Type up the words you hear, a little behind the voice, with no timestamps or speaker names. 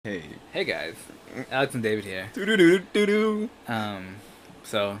Hey. Hey guys, Alex and David here. Doo-doo-doo-doo-doo.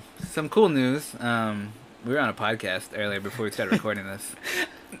 So some cool news. We were on a podcast earlier before we started recording this.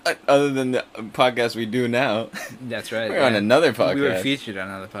 Other than the podcast we do now, That's right. we're on Yeah. another We were podcast. featured on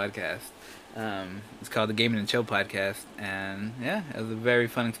another podcast. It's called the Gaming and Chill podcast, and yeah, it was a very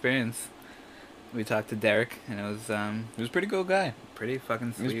fun experience. We talked to Derek, and it was He was a pretty cool guy. pretty fucking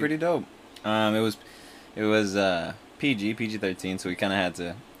He sweet. was pretty dope. It was PG-13, so we kind of had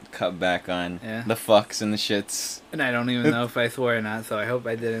to cut back on Yeah. the fucks and the shits. And I don't even know if I swore or not, so I hope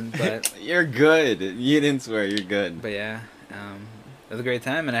I didn't. But You're good. You didn't swear. You're good. yeah, it was a great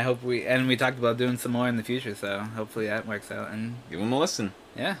time, and I hope we talked about doing some more in the future. So hopefully that works out, and Give him a listen.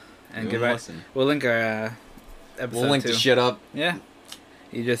 yeah, and Give him a goodbye. listen. We'll link our episode. We'll link too. the shit up. Yeah,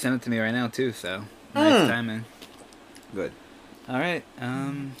 you just sent it to me right now too. So nice Mm. timing. Good. All right.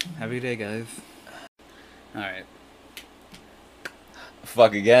 Have a good day, guys. All right.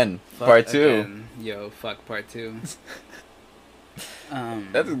 Fuck again. Fuck Part 2. again. Yo, fuck part 2.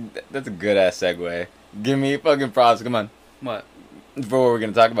 That's a good ass segue. Give me fucking props. Come on. What? For what we're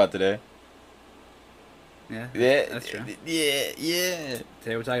gonna talk about today. Yeah. Yeah, That's true. Yeah.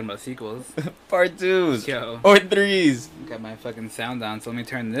 Today we're talking about sequels. Part 2s Yo, or 3s. got my fucking sound on, so let me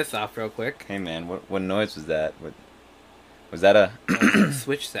turn this off real quick. Hey man, what noise was that? What was that? A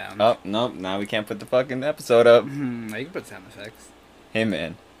Switch sound. oh nope. Now we can't put the fucking episode up. Now you can put sound effects. Hey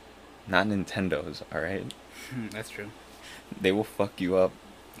man, not Nintendo's. All right, That's true. they will fuck you up.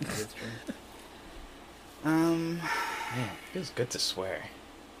 That is true. Man, feels good to swear.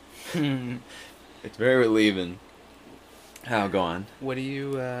 It's very relieving. How go on? What do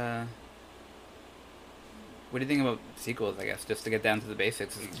you think about sequels? I guess just to get down to the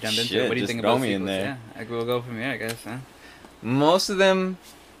basics, just jump into Shit, it. What do you just think throw about me in sequels? there. Yeah, we'll go from here. I guess. Huh? Most of them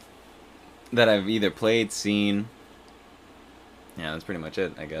that I've either played, seen. Yeah, that's pretty much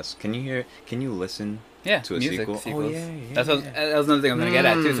it, I guess. Can you listen Yeah, to a music sequel? sequels. Oh, yeah. That was another thing I'm gonna get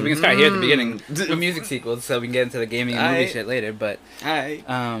at too. So we can start here at the beginning with music sequels, so we can get into the gaming and movie Aight. shit later. But Hi.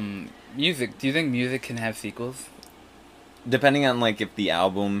 music. Do you think music can have sequels? Depending on, like, if the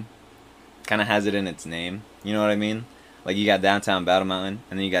album kind of has it in its name. You know what I mean? Like, you got Downtown Battle Mountain,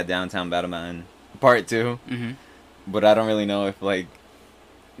 and then you got Downtown Battle Mountain Part 2. Mm-hmm. But I don't really know if, like,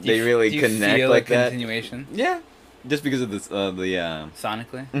 they really do you connect feel like a that. continuation Yeah. Just because of this,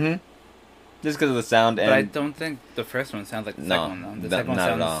 sonically. Mm-hmm. Just because of the sound But I and... don't think the first one sounds like the No, second one. Though. The that- second one not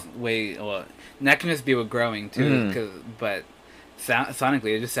at sounds way well. And that can just be with growing too, Mhm. but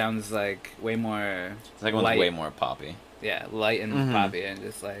sonically it just sounds like way more. The second one's light. way more poppy. Yeah, light and Mhm. poppy, and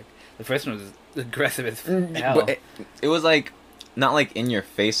just like the first one was aggressive as hell. But it was, like, not, like,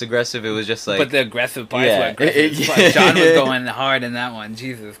 in-your-face aggressive. It was just, like... But the aggressive parts Yeah. were aggressive. as fuck. John was going hard in that one.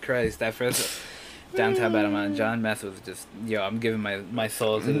 Jesus Christ, that first Downtown Battle Mountain. John Mess was just, yo, I'm giving my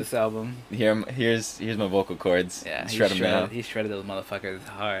soul to this album. Here's my vocal cords. Yeah, Shred 'em now. he shredded those motherfuckers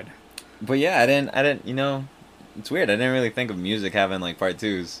hard. But yeah, I didn't, it's weird. I didn't really think of music having, like, part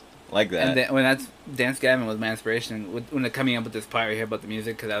 2s like that. And then, when Dance Gavin was my inspiration when they're coming up with this part right here about the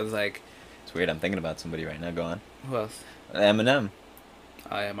music, because I was like, It's weird. I'm thinking about somebody right now. Go on. who else? Eminem.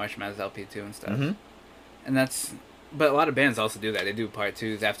 Oh yeah, Marshall Mathers LP 2 and stuff. Mm-hmm. And that's, but a lot of bands also do that. They do part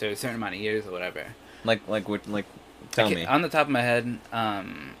 2s after a certain amount of years or whatever. Tell I me. on the top of my head,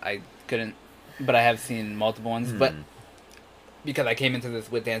 I couldn't, but I have seen multiple ones. But because I came into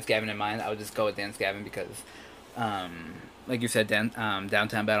this with Dance Gavin in mind, I would just go with Dance Gavin because, like you said,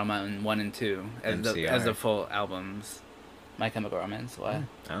 Downtown Battle Mountain 1 and 2 as the full albums. My Chemical Romance, why?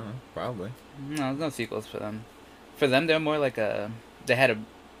 I don't know. Probably. No, there's no sequels for them. For them, they're more like they had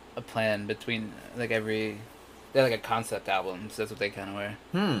a plan between, like, they're like a concept albums. That's what they kind of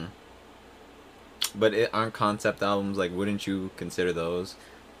were. But aren't concept albums, like, wouldn't you consider those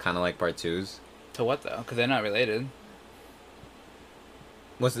kind of like part 2s? To what, though? Because they're not related.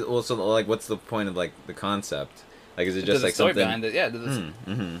 What's the point of, like, the concept? Like, is it There's just a like story something? behind it. Yeah, there's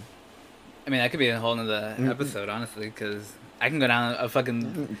Mm-hmm. I mean, that could be a whole nother episode, honestly, because I can go down a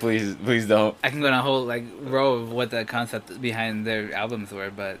fucking... Please don't. I can go down a whole, like, row of what the concept behind their albums were,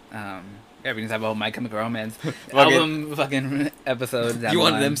 but, yeah, we can just have a whole My Chemical Romance album fucking episode. You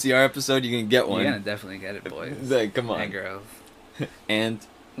want an MCR episode? You can get one. You're gonna definitely get it, boys. Like, come on. And girls. And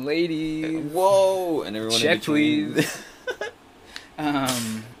Ladies. whoa, and everyone. Check, in between. please.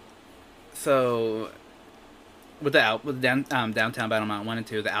 So... With Downtown Battle Mountain 1 and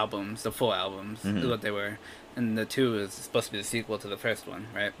 2, the albums, the full albums, is what they were. And the 2 is supposed to be the sequel to the first one,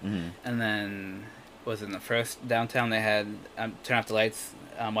 right? Mm-hmm. And then, was it in the first Downtown they had Turn Off the Lights,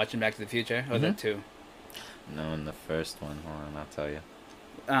 watching Back to the Future? Or was that 2? No, in the first one. Hold on, I'll tell you.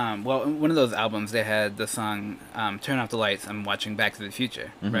 well, in one of those albums, they had the song "Turn Off the Lights." I'm watching Back to the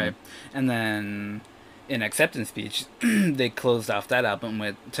Future, right? And then in Acceptance Speech, they closed off that album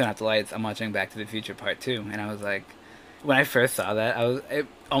with "Turn Off the Lights." I'm watching Back to the Future Part 2, and I was like, when I first saw that, it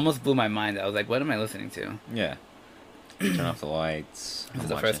almost blew my mind. I was like, what am I listening to? Yeah. Turn off the lights. This is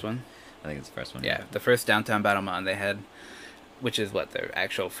the first one. I think it's the first one. Yeah, the first Downtown Battle Mountain they had, which is what their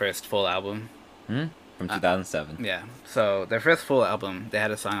actual first full album. From 2007. Yeah, so their first full album, they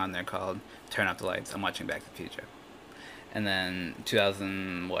had a song on there called "Turn Off the Lights." I'm watching Back to the Future, and then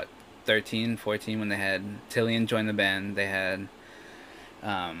 2013, 14, when they had Tillian join the band, they had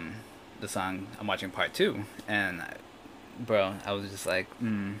the song "I'm Watching Part 2," and bro, I was just like,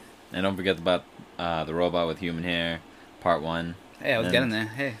 And don't forget about the robot with human hair, Part 1. Hey, I was getting there.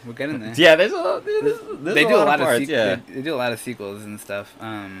 Hey, we're getting there. Yeah, there's they do a lot of parts, yeah. they do a lot of sequels and stuff.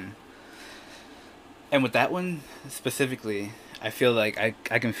 And with that one specifically, I feel like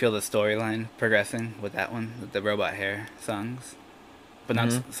I can feel the storyline progressing with that one, with the robot hair songs, but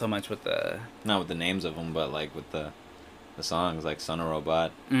not so much with the not with the names of them, but like with the songs, like Son of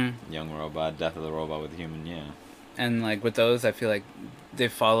Robot, Young Robot, Death of the Robot with Human, yeah. And like with those, I feel like they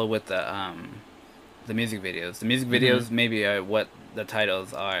follow with the music videos. The music videos maybe are what the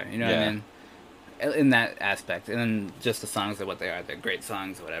titles are. You know what I mean? In that aspect, and then just the songs are what they are. They're great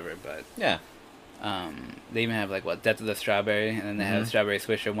songs or whatever. But yeah, they even have like what Death of the Strawberry, and then they have Strawberry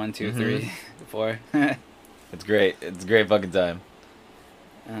Swisher 1, 2, 3, 4. It's great. It's a great fucking time.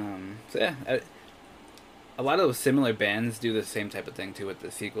 So yeah, a lot of those similar bands do the same type of thing too with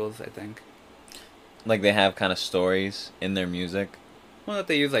the sequels. I think. Like they have kind of stories in their music. Well, that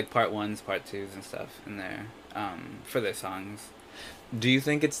they use like part 1s, part 2s, and stuff in there for their songs. Do you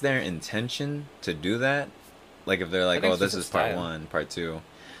think it's their intention to do that? Like if they're like, oh, this is part 1, part 2.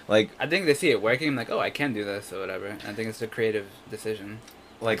 Like I think they see it working. I'm like, oh, I can do this or whatever. And I think it's a creative decision.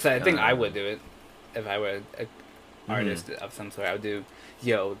 Like I think I would do it if I were an artist of some sort. I would do,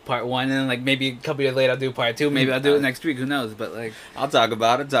 part 1, and then like maybe a couple years later I'll do part 2. Maybe I'll do it next week. Who knows? But like, I'll talk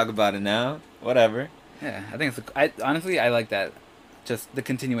about it. Talk about it now. Whatever. Yeah, I think honestly I like that. Just the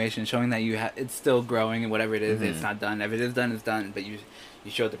continuation, showing that it's still growing, and whatever it is, it's not done. If it is done, it's done. But you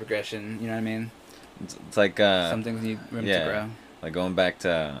show the progression. You know what I mean? It's like some things need room to grow. Like going back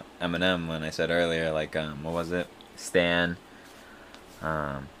to Eminem when I said earlier, like what was it? Stan.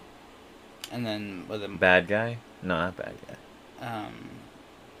 And then was it Bad Guy? No, not Bad Guy. I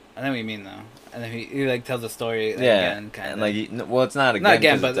know what you mean though. And then he like tells a story again, kind of. Like it's not again. Not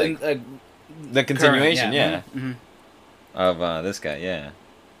again, but like, the continuation, current, of this guy, yeah.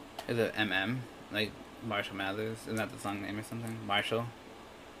 Is it like Marshall Mathers? Isn't that the song name or something? Marshall.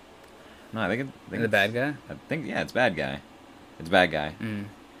 No, I think the Bad Guy. I think it's Bad Guy. It's Bad Guy.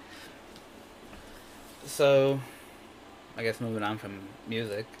 So, I guess moving on from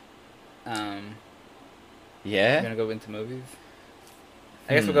music. Yeah. We're gonna go into movies.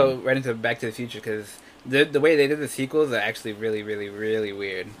 I guess we'll go right into Back to the Future because the way they did the sequels are actually really, really, really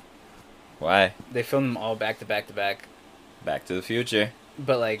weird. Why? They filmed them all back to back to back. Back to the Future.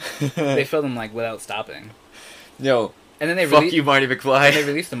 But like, they filmed them like without stopping. Yo. And then they fuck you, Marty McFly. And they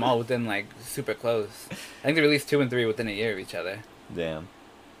released them all within like super close. I think they released 2 and 3 within a year of each other. Damn.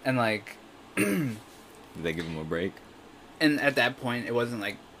 And like, did they give them a break? And at that point, it wasn't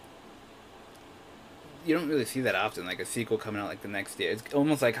like, you don't really see that often, like a sequel coming out like the next year. It's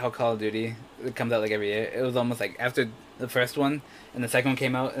almost like how Call of Duty, it comes out like every year. It was almost like after the first one and the second one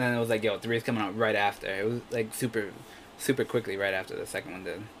came out, and then it was like, 3 is coming out right after. It was like super quickly right after the second one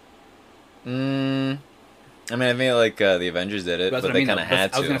did. I mean, I think like the Avengers did it, but they kind of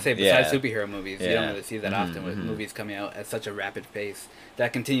had to. I was gonna say, besides superhero movies, you don't really see that often with mm-hmm. movies coming out at such a rapid pace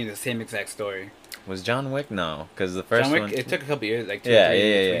that continue the same exact story. Was John Wick? No, because the first John Wick, one. It took a couple years, like 2 yeah, or 3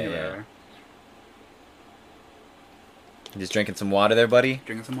 yeah. Just drinking some water there, buddy?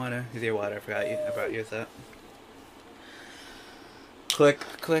 Drinking some water. Here's your water. I brought yours up. Click.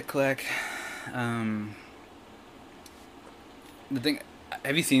 Click, click. The thing...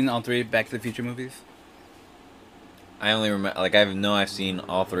 Have you seen all 3 Back to the Future movies? I only remember... Like, I know I've seen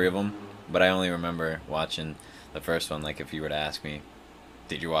all 3 of them, but I only remember watching the first one. Like, if you were to ask me,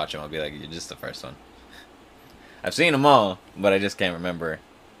 did you watch them? I'll be like, you're just the first one. I've seen them all, but I just can't remember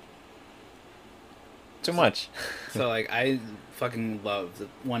too much. So like I fucking love the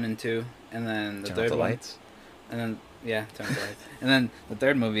 1 and 2, and then the Turn third off the one, lights. And then turn off the lights, and then the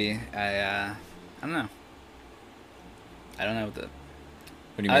third movie. I don't know. I don't know what the. What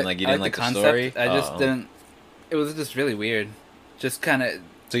do you mean? Like you didn't like the story? I just didn't. It was just really weird. Just kind of.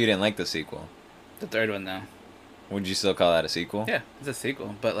 So you didn't like the sequel? The third one though. Would you still call that a sequel? Yeah, it's a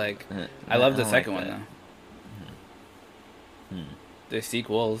sequel, but like I love the second one though. They're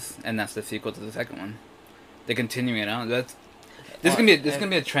sequels, and that's the sequel to the second one. They're continuing it on. This is gonna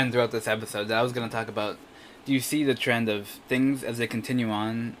be a trend throughout this episode that I was gonna talk about. Do you see the trend of things as they continue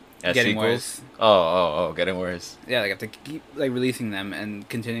on As getting sequels? worse? Oh, getting worse. Yeah, like have to keep like releasing them and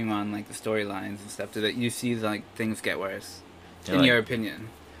continuing on like the storylines and stuff. So that you see like things get worse, You're in like- your opinion,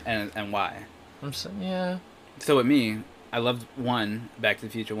 and why? Yeah. So with me, I loved 1, Back to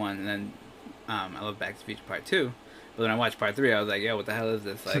the Future 1, and then I love Back to the Future Part 2. But when I watched Part 3, I was like, yo, what the hell is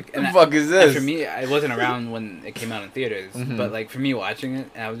this? Like, What the fuck is this? And for me, I wasn't around when it came out in theaters. Mhm. But like for me watching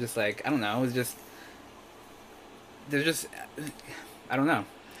it, I was just like, I don't know, it was just there's just I don't know.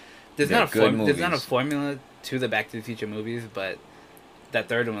 There's They're not a good there's not a movies. formula to the Back to the Future movies, but that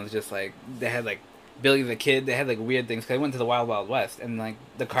third one was just like they had like Billy the Kid. They had like weird things because they went to the Wild Wild West and like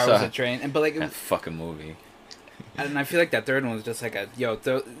the car was So- a train. And but like, That fucking movie. and I feel like that third one was just like a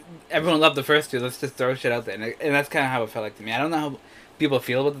everyone loved the first two. Let's just throw shit out there, and that's kind of how it felt like to me. I don't know how people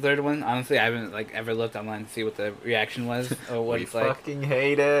feel about the third one. Honestly, I haven't like ever looked online to see what the reaction was or what We it's like. fucking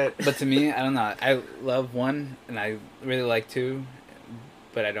hate it. But to me, I don't know. I love 1 and I really like 2,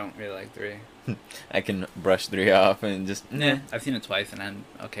 but I don't really like 3. I can brush 3 off and just. Yeah, I've seen it twice and I'm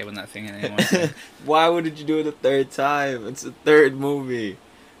okay with not seeing it anymore. Why would you do it a third time? It's the third movie.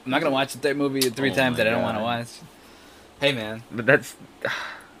 I'm not gonna watch the third movie 3 Oh times my that I don't want to God. watch. Hey man, But that's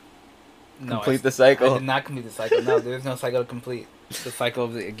no, complete the I cycle. did not complete the cycle. No, there's no cycle to complete. The cycle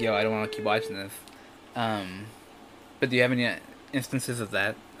of the yo, I don't want to keep watching this. But do you have any instances of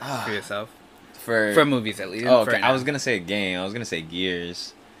that for yourself? For movies at least. Oh, for okay. right I now. was gonna say a game. I was gonna say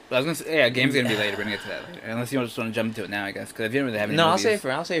Gears. I was gonna say, yeah, game's gonna be later. We're gonna get to that later. Unless you just want to jump into it now, I guess. Because if you don't really have any No, movies,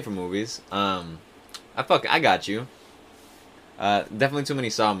 I'll say for movies. I got you. Definitely too many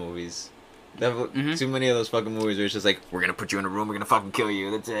Saw movies. Definitely Mhm. too many of those fucking movies where it's just like, we're gonna put you in a room, we're gonna fucking kill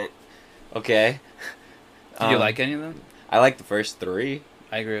you. That's it. Okay. Did you like any of them? I like the first 3.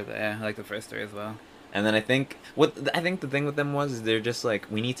 I agree with that. Yeah, I like the first 3 as well. And then I think the thing with them was is they're just like,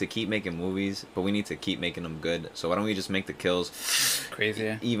 we need to keep making movies, but we need to keep making them good. So why don't we just make the kills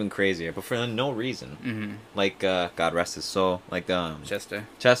Crazier. even crazier, but for no reason. Mm-hmm. Like God rest his soul, like Chester.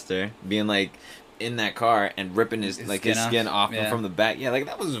 Chester being like in that car and ripping his skin off Yeah. from the back. Yeah, like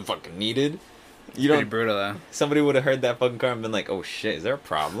that wasn't fucking needed. You Pretty don't. brutal though. Somebody would have heard that fucking car and been like, "Oh shit, is there a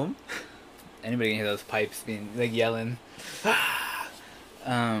problem?" Anybody can hear those pipes being like yelling.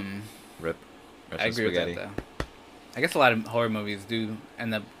 Rip. I agree with that though. I guess a lot of horror movies do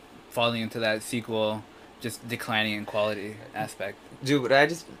end up falling into that sequel, just declining in quality aspect. Dude, but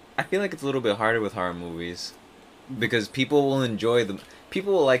I feel like it's a little bit harder with horror movies because people will enjoy them.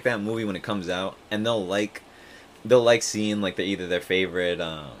 People will like that movie when it comes out, and they'll like seeing like either their favorite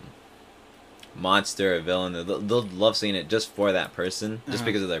monster or villain. They'll love seeing it just for that person, just Uh-huh.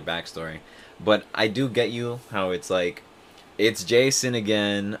 because of their backstory. But I do get you how it's like, it's Jason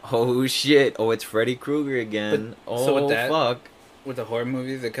again. Oh shit! Oh, it's Freddy Krueger again. But- oh so with that- fuck! With the horror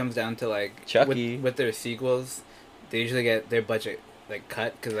movies, it comes down to like Chucky. with their sequels, they usually get their budget like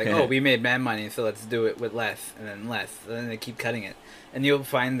cut because like oh we made mad money so let's do it with less and then they keep cutting it, and you'll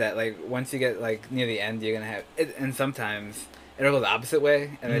find that like once you get like near the end you're gonna have it, and sometimes it'll go the opposite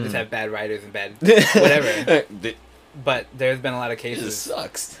way and they just Mm. have bad writers and bad whatever. It But there's been a lot of just cases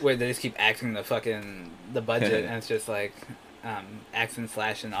sucks. where they just keep axing the budget and it's just like axing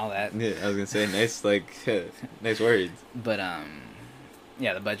slash and all that. Yeah, I was gonna say nice nice words. But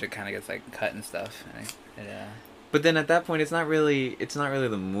yeah, the budget kind of gets like cut and stuff. And But then at that point, it's not really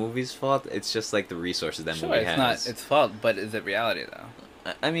the movie's fault. It's just like the resources that sure, movie it's has. not its fault, but is it reality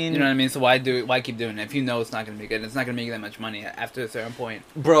though? I mean, You know what I mean? So why keep doing it if you know it's not gonna be good? It's not gonna make you that much money after a certain point.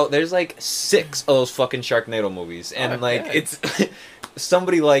 bro, there's like 6 of those fucking Sharknado movies, and Oh, like yeah. it's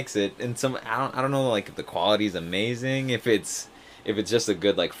somebody likes it, and I don't know like if the quality's amazing, if it's just a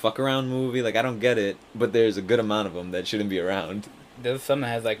good like fuck around movie. Like I don't get it, but there's a good amount of them that shouldn't be around. There's some that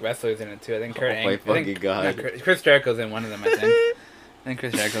has like wrestlers in it too. I think Kurt Oh my Angle. fucking God. Not Chris Jericho's in one of them. I think. I think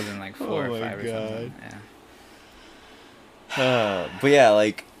Chris Jericho's in like 4 Oh or my 5 or something. God. Yeah. But yeah,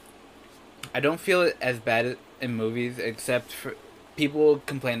 like I don't feel it as bad in movies, except for people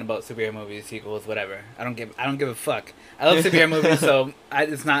complain about superhero movies, sequels, whatever. I don't give a fuck. I love superhero movies, so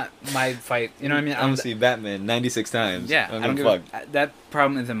it's not my fight. You know what I mean? I'm gonna see Batman 96 times. Yeah, I I don't don't give a fuck. that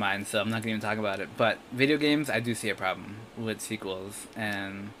problem isn't mine, so I'm not gonna even talk about it. But video games, I do see a problem with sequels,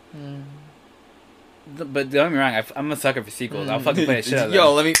 and but don't get me wrong, I'm a sucker for sequels. I'll fucking play a shit out of them.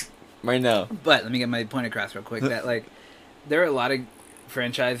 Yo, let me right now. But let me get my point across real quick. That like, there are a lot of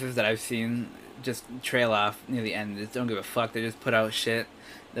franchises that I've seen just trail off near the end. Just don't give a fuck. They just put out shit,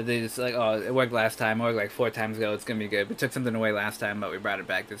 That they just like, oh, it worked last time, it worked like 4 times ago, it's gonna be good. We took something away last time, but we brought it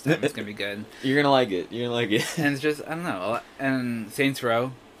back this time, it's gonna be good. You're gonna like it. You're gonna like it. And it's just, I don't know. And Saints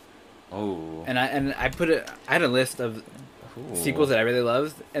Row, Oh. and I had a list of Ooh. sequels that I really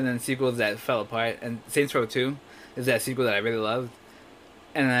loved, and then sequels that fell apart. And Saints Row 2 is that sequel that I really loved,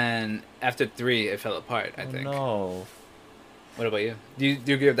 and then after 3, it fell apart. I think. No. What about you? Do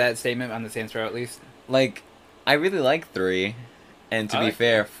you agree with that statement on the Saints Row at least? Like, I really like 3, and to I be like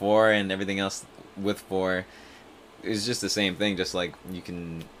fair, 4 and everything else with 4 is just the same thing. Just like you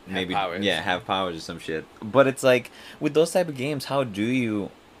can maybe powers. have powers or some shit. But it's like with those type of games, how do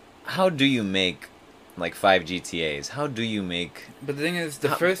you make like 5 GTAs? How do you make? But the thing is, the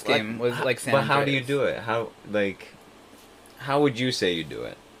How- first like, game was how- like San But how do you Andreas. do it? How would you say you do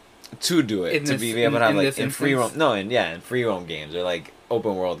it? To do it, In to this- be able in- to have in like this in free roam, instance? no, in free roam games or like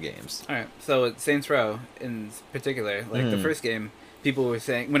open world games. All right, so Saints Row in particular, like the Mm. first game, people were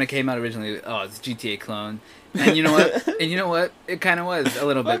saying when it came out originally, oh, it's GTA clone, and you know what? It kind of was a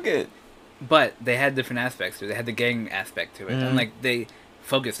little Fuck bit, it. but they had different aspects to it. They had the gang aspect to it, Mhm. and like they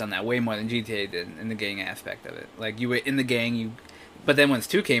focused on that way more than GTA did in the gang aspect of it. Like you were in the gang, but then once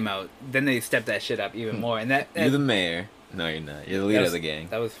 2 came out, then they stepped that shit up even more, and that You're the mayor. No, you're not. You're the leader of the gang,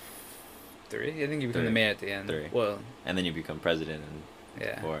 that was 3. I think you become the 3. mayor at the end. 3. Well, and then you become president in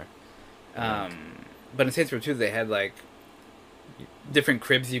yeah. 4. But in Saints Row 2, they had like different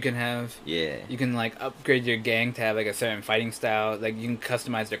cribs you can have. Yeah. You can like upgrade your gang to have like a certain fighting style. Like you can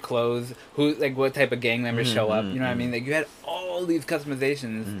customize their clothes. Who like what type of gang members show up? You know what I mean? Like you had all these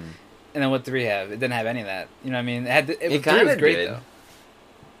customizations. Mm. And then what 3 have? It didn't have any of that. You know what I mean? It 3 kinda was great did. though,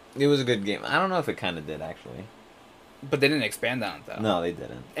 It was a good game. I don't know if it kind of did actually. but they didn't expand on it though. No, they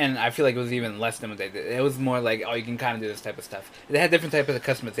didn't. And I feel like it was even less than what they did. It was more like, oh, you can kind of do this type of stuff. They had different types of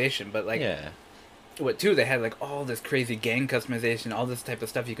customization, but like Yeah, what 2, they had like all this crazy gang customization, all this type of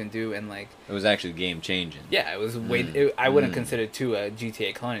stuff you can do, and like it was actually game changing. yeah, it was way. Mm. I wouldn't Mm. consider 2 a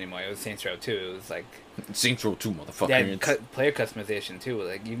GTA clone anymore. It was Saints Row 2. It was like Saints Row 2, motherfucker. they had It's- player customization too.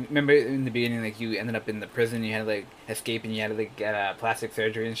 Like you remember in the beginning, like you ended up in the prison, you had to like escape, and you had to like get plastic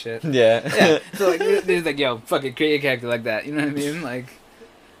surgery and shit. Yeah. Yeah. So like there's like, yo, fuck it, create a character like that. You know what I mean? Like,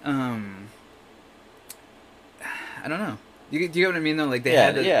 I don't know. Do you get what I mean though? Like they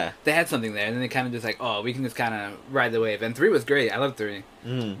Yeah, had yeah. they had something there, and then they kind of just like, oh, we can just kind of ride the wave. And 3 was great. I love 3,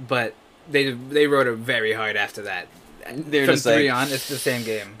 Mm. but they wrote it very hard after that. They're From just 3 like- on, it's the same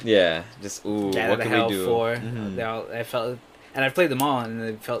game. Yeah. Just ooh, Gat what of can Hell we do? 4. Mhm. They all, I felt, and I've played them all, and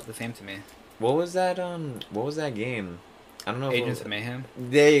they felt the same to me. What was that? What was that game? I don't know. Agents if of Mayhem.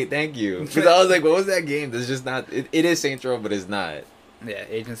 Thank you. Because I was like, what was that game? That's just not. It is Saints Row, but it's not. Yeah,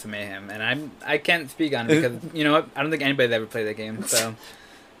 Agents of Mayhem, and I can't speak on it because you know what? I don't think anybody's ever played that game, so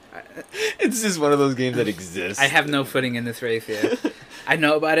It's just one of those games that exists. I have no footing in this race here. I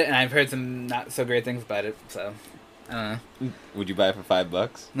know about it, and I've heard some not so great things about it. So, I don't know. Would you buy it for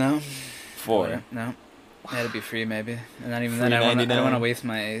 $5? No, 4 no. That'd be free maybe, and not even then. I don't $3.99. want to waste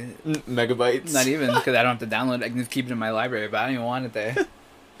my megabytes. not even because I don't have to download it. I can just keep it in my library, but I don't even want it there.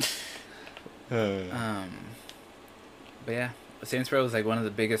 But yeah, Saints Row was like one of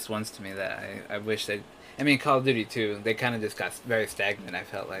the biggest ones to me that I wish they. I mean, Call of Duty too. They kind of just got very stagnant. I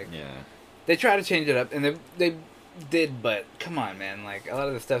felt like Yeah. they tried to change it up, and they did, but come on, man! Like a lot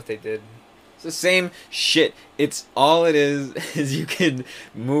of the stuff they did. It's the same shit. It's all it is you can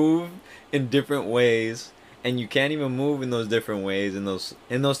move in different ways, and you can't even move in those different ways in those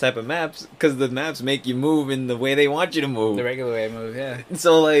type of maps because the maps make you move in the way they want you to move. The regular way I move, yeah.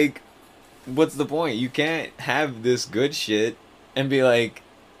 So like, what's the point? You can't have this good shit and be like,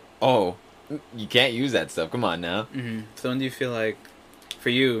 oh, you can't use that stuff. Come on now. Mm-hmm. So when do you feel like, for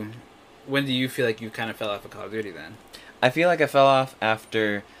you, when do you feel like you kind of fell off of Call of Duty then? I feel like I fell off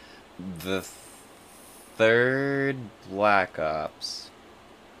after the third Black Ops.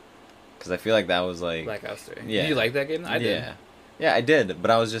 Because I feel like that was like... Black Ops 3. Yeah. Did you like that game? I did. Yeah. Yeah, I did.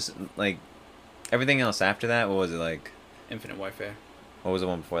 But I was just like... Everything else after that, what was it like? Infinite Warfare. What was the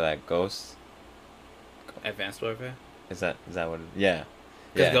one before that? Ghost? Advanced Warfare. Is that what it... Yeah.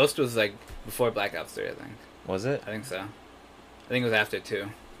 Because Yeah. Ghost was like before Black Ops 3, I think. Was it? I think so. I think it was after 2.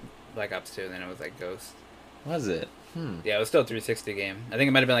 Black Ops 2, then it was like Ghost. Was it? Yeah, it was still a 360 game. I think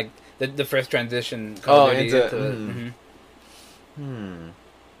it might have been like the first transition Call of Duty into... mhm. Hmm.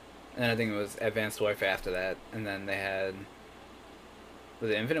 And then I think it was Advanced Warfare after that. And then they had... Was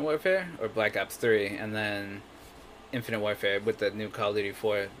it Infinite Warfare? Or Black Ops 3? And then Infinite Warfare with the new Call of Duty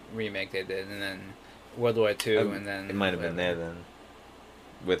 4 remake they did. And then World War 2 and then... It might have been there whatever. then.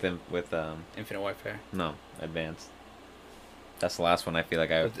 With Infinite Warfare. No, Advanced. That's the last one I feel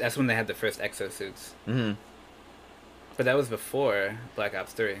like I... That's when they had the first exosuits. Mm-hmm. But that was before Black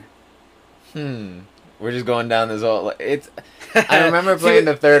Ops 3. We're just going down this whole. It's. I remember playing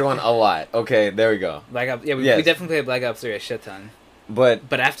the third one a lot. Okay, there we go. Black Ops. Yeah, we Yes. definitely played Black Ops 3 a shit ton. But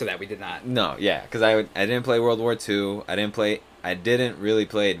But after that, we did not. no, yeah, because I didn't play World War II. I didn't really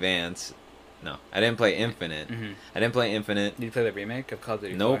play Advance. No, I didn't play Infinite. Mm-hmm. I didn't play Infinite. Did you play the remake of Call of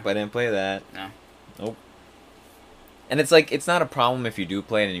Duty? Nope, 4? I didn't play that. No. Nope. And it's like it's not a problem if you do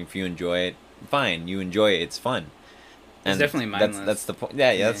play it and if you enjoy it. Fine, you enjoy it. It's fun. It's definitely mindless. That's the point.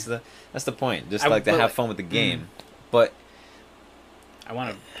 Yeah, Yeah. that's the point. Just I- like to but have like- fun with the game. But I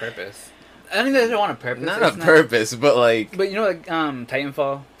want a purpose. I don't think I don't want a purpose. not It's a purpose, but like But you know, like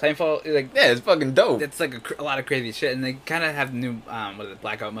Titanfall, like yeah, it's fucking dope, it's like a lot of crazy shit, and they kind of have new what is it,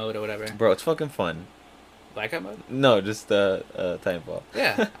 blackout mode or whatever. bro. It's fucking fun. Blackout mode? No, just Titanfall.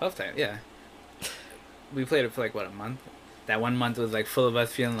 Yeah, I love Titan. Yeah, we played it for like what, a month. That 1 month was like full of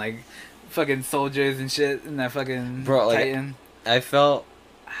us feeling like fucking soldiers and shit in that fucking Bro, like, Titan. I felt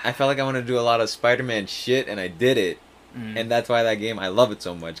like I wanted to do a lot of Spider-Man shit, and I did it, and that's why that game I love it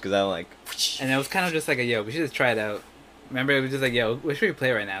so much because I'm like. And it was kind of just like we should just try it out. Remember, it was just like, what should we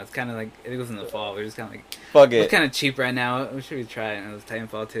play right now? It's kind of like, it was in the fall. We were just kind of like, Fuck it's it. kind of cheap right now. What should we try? And it was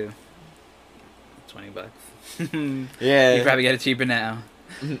Titanfall 2. $20. Yeah. You probably get it cheaper now.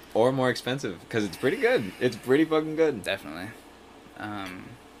 Or more expensive because it's pretty good. It's pretty fucking good. Definitely.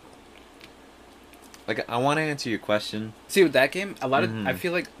 Like I want to answer your question. See, with that game, a lot of Mhm. I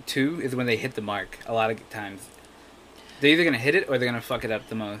feel like 2 is when they hit the mark. A lot of times, they're either gonna hit it or they're gonna fuck it up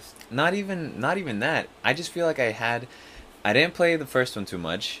the most. Not even that. I just feel like I didn't play the first one too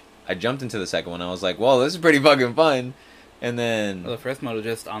much. I jumped into the second one. I was like, "Whoa, this is pretty fucking fun." And then Well, the first mode was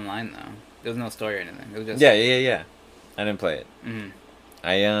just online though. There was no story or anything. It was just yeah. I didn't play it. hmm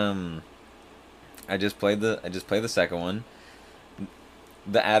I just played the second one.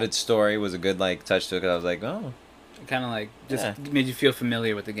 The added story was a good like touch to it because I was like, "Oh, Kind of like just Yeah. made you feel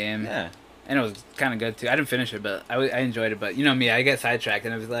familiar with the game. yeah." And it was kind of good too. I didn't finish it, but I enjoyed it. But you know me, I get sidetracked,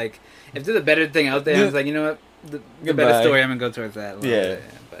 and it was like, if there's a better thing out there, I was like, you know what, the better Goodbye. story, I'm gonna go towards that. a little Yeah. bit.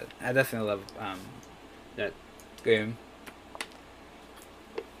 But I definitely love that game.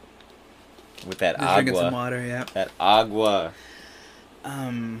 With that Just drinking some agua. water, yeah. That agua.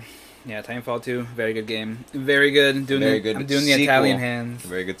 Yeah, Titanfall 2, very good game, very good. I'm doing Very the, good I'm doing the sequel. Italian hands.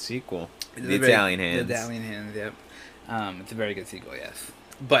 Very good sequel. It's The a very- Italian hands. The Italian hands, yep. It's a very good sequel, yes.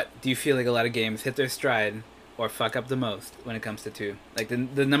 But do you feel like a lot of games hit their stride or fuck up the most when it comes to 2? Like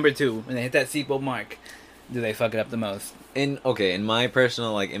the number 2, when they hit that sequel mark, do they fuck it up the most? In my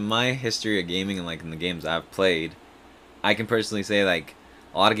personal in my history of gaming and like in the games I've played, I can personally say like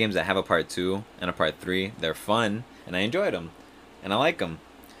a lot of games that have a part 2 and a part 3, they're fun and I enjoyed them and I like them.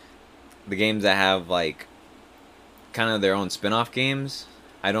 The games that have like kind of their own spin-off games,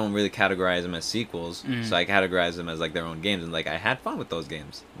 I don't really categorize them as sequels, so I categorize them as like their own games and like I had fun with those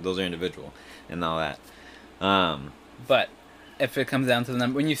games. Those are individual and all that. But if it comes down to the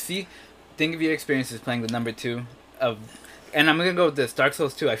number, when you think of your experiences playing the number 2 of, and I'm gonna go with this, Dark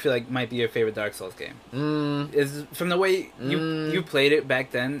Souls 2. I feel like might be your favorite Dark Souls game. Is from the way you played it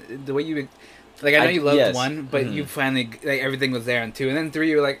back then, the way you, like I know you loved yes. 1, but you finally like everything was there on 2, and then 3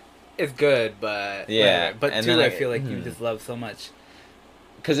 you were like, it's good, but Yeah, whatever. But and 2 then I feel like you just love so much.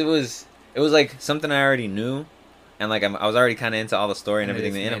 because it was like something I already knew, and like I was already kind of into all the story and they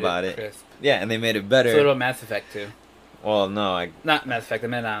everything just in made about it. crisp. Yeah, and they made it better. So what about Mass Effect 2? Well, no, Not Mass Effect. I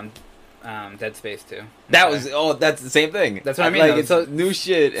meant Dead Space 2. that's the same thing. That's what I mean, Like though. it's So- new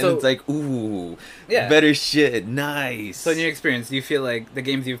shit, and so- it's like ooh, Yeah. better shit, nice. So in your experience, do you feel like the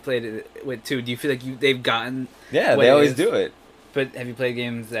games you've played with 2, do you feel like they've gotten? yeah, what they it always is? do it. But have you played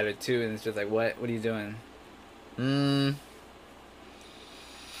games that are 2 and it's just like, what are you doing?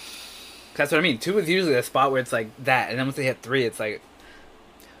 That's what I mean. 2 is usually a spot where it's like that, and then once they hit 3, it's like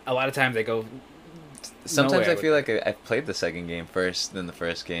a lot of times they go. Sometimes nowhere I feel with like I played the second game first than the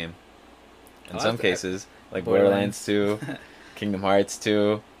first game. In Oh, some that's- cases, like Borderlands. Borderlands 2, Kingdom Hearts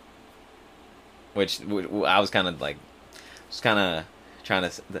 2, which I was kind of trying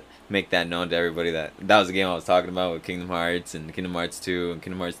to make that known to everybody that was the game I was talking about with Kingdom Hearts and Kingdom Hearts 2 and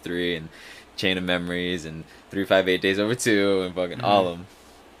Kingdom Hearts 3 and Chain of Memories and 358 Days Over 2 and fucking all of them.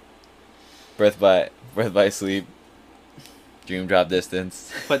 Birth by Sleep, Dream Drop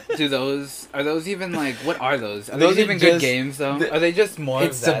Distance. But are those even like, what are those? Are Those those are even good just- games though? Are they just more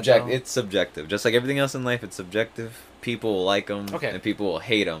It's of that? subjective. though? It's subjective. Just like everything else in life, it's subjective. People will like them, Okay. and people will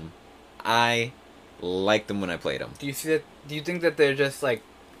hate them. I liked them when I played them. Do you think that they're just like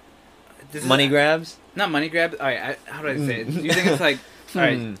Money grabs? Not money grabs. All right, how do I say it? Do you think it's like, all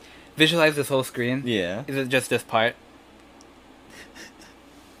right, visualize this whole screen? Yeah. Is it just this part?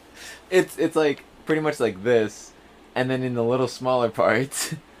 It's like pretty much like this, And then in the little smaller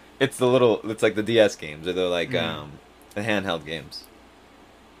parts, it's like the DS games, or the handheld games.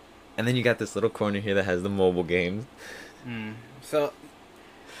 And then you got this little corner here that has the mobile games. So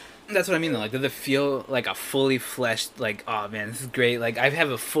that's what I mean though. Like, does it feel like a fully fleshed, like, oh man, this is great, like I have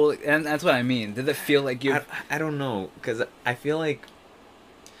a full, and that's what I mean. Does it feel like you? I don't know, because I feel like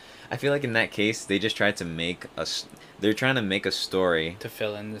in that case they just tried to make they're trying to make a story to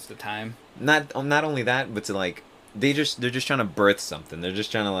fill in this the time. Not only that, but to like they're just trying to birth something. They're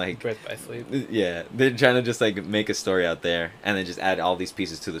just trying to like Birth by sleep. Yeah, they're trying to just like make a story out there, and then just add all these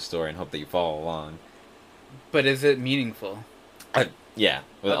pieces to the story and hope that you follow along. But is it meaningful? Yeah,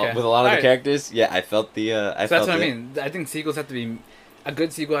 with Okay. with a lot of All the right. characters, yeah, I felt the. So that's what I mean. I think sequels have to be, a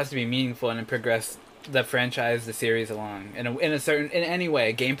good sequel has to be meaningful and progress the franchise, the series along in any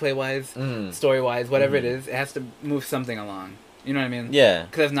way, gameplay wise, story wise, whatever it is, it has to move something along. You know what I mean? Yeah.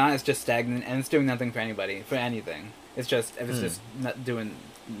 Because if not, it's just stagnant and it's doing nothing for anybody, for anything. It's just if it's just not doing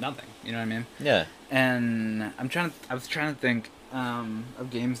nothing. You know what I mean? Yeah. And I was trying to think of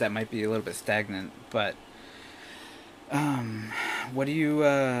games that might be a little bit stagnant, but what do you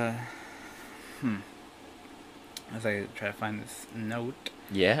as I try to find this note.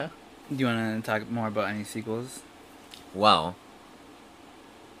 Yeah. Do you want to talk more about any sequels? Well,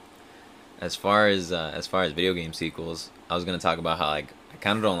 as far as video game sequels, I was gonna talk about how like I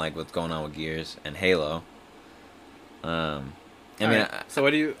kind of don't like what's going on with Gears and Halo. So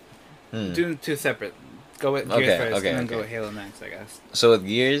what do you do? Them two separate. Go with Gears first, and then go with Halo next, I guess. So with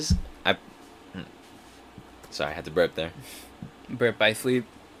Gears, sorry, I had to burp there. Burp by sleep.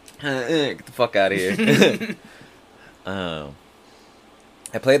 Get the fuck out of here.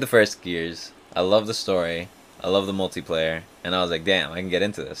 I played the first Gears. I love the story. I love the multiplayer, and I was like, damn, I can get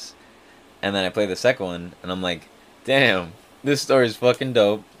into this. And then I played the second one, and I'm like, damn, this story is fucking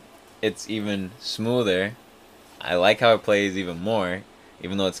dope. It's even smoother. I like how it plays even more,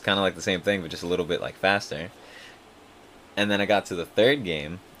 even though it's kind of like the same thing, but just a little bit like faster. And then I got to the third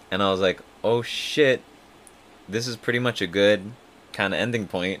game, and I was like, oh shit, this is pretty much a good kind of ending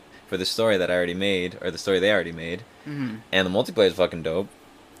point for the story that I already made, or the story they already made. Mm-hmm. And the multiplayer is fucking dope.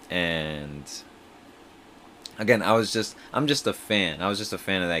 And again, I'm just a fan. I was just a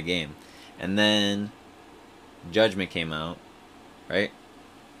fan of that game. And then Judgment came out, right?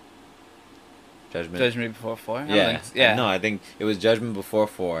 Judgment Before 4? Yeah. No, I think it was Judgment Before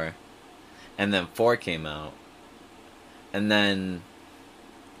 4. And then 4 came out. And then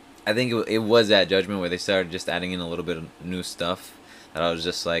I think it was at Judgment where they started just adding in a little bit of new stuff that I was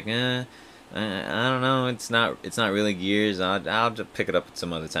just like, I don't know. It's not really Gears. I'll just pick it up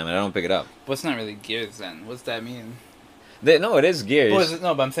some other time. And I don't pick it up. But it's not really Gears then. What's that mean? No, it is Gears.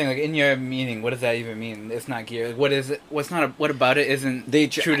 No, but I'm saying, like, in your meaning, what does that even mean? It's not Gears. What is it? What about it isn't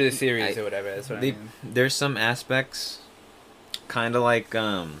true to the series or whatever? That's what I mean. There's some aspects, kind of like,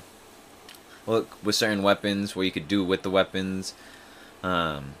 with certain weapons, where you could do with the weapons,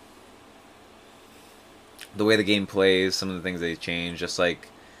 the way the game plays, some of the things they change, just like,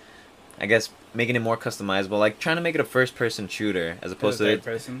 I guess, making it more customizable, like trying to make it a first-person shooter as opposed to third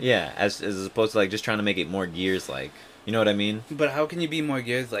person. Yeah, as opposed to like just trying to make it more Gears-like. You know what I mean? But how can you be more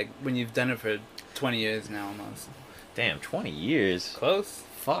Gears like when you've done it for 20 years now almost? Damn, 20 years. Close.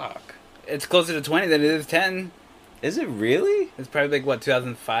 Fuck. It's closer to 20 than it is 10. Is it really? It's probably like what,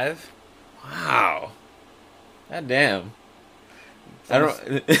 2005? Wow. God damn. I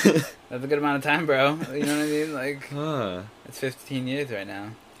don't. That's a good amount of time, bro. You know what I mean? Like, Huh. it's 15 years right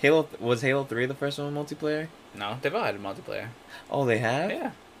now. Was Halo 3 the first one with multiplayer? No, they've all had a multiplayer. Oh, they have?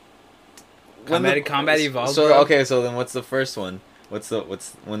 Yeah. Combat Evolved. So bro. okay, so then what's the first one? When's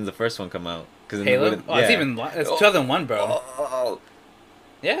the first one come out? Halo? It's 2001, bro. Oh,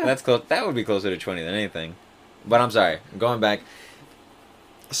 Yeah. that's close. That would be closer to 20 than anything. But I'm sorry, going back.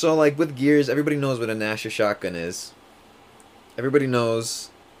 So like with Gears, everybody knows what a Nasher shotgun is. Everybody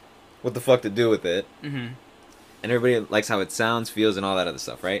knows what the fuck to do with it. Mm-hmm. And everybody likes how it sounds, feels, and all that other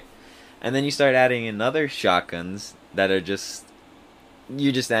stuff, right? And then you start adding in other shotguns that are just...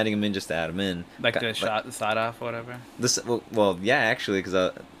 You're just adding them in just to add them in. Like the sawed-off or whatever? Well, yeah, actually,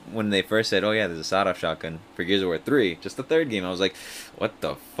 because when they first said, oh yeah, there's a sawed-off shotgun for Gears of War 3, just the third game, I was like, what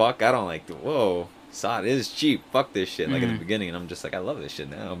the fuck? I don't like the... Whoa, sawed is cheap. Fuck this shit. Like, in the beginning, and I'm just like, I love this shit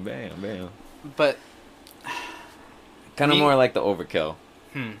now. Bam, bam. But... Kind of more like the overkill.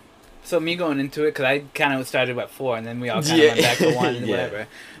 So me going into it, because I kind of started at 4, and then we all kind of went back to 1 and whatever.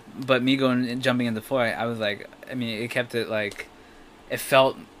 But me jumping into 4, I was like, I mean, it kept it like, it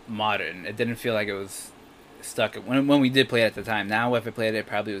felt modern. It didn't feel like it was stuck. When we did play it at the time. Now, if I played it,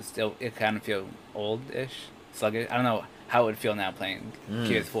 it kind of feel old-ish, sluggish. I don't know how it would feel now playing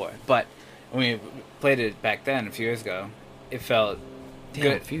Gears 4. But when we played it back then a few years ago, it felt Damn,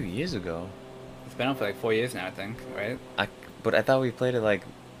 good. a few years ago. It's been out for like 4 years now, I think, right? But I thought we played it like,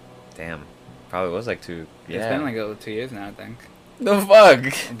 damn, probably was like 2. Yeah. It's been like 2 years now, I think. The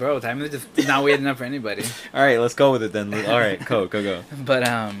fuck, Bro, time is just not waiting up for anybody. All right, let's go with it then. All right, go. But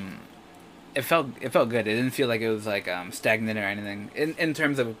it felt good. It didn't feel like it was like stagnant or anything in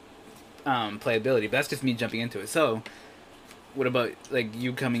terms of playability. But that's just me jumping into it. So, what about like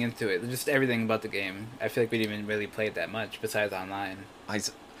you coming into it? Just everything about the game. I feel like we didn't even really play it that much besides online.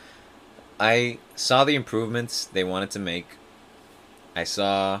 I saw the improvements they wanted to make. I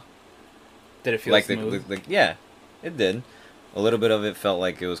saw. Did it feel like smooth? yeah, it did. A little bit of it felt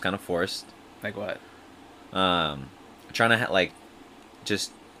like it was kind of forced. Like what? Trying to like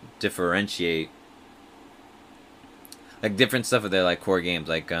just differentiate like different stuff of their like core games,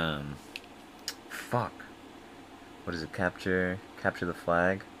 like fuck, what is it? Capture the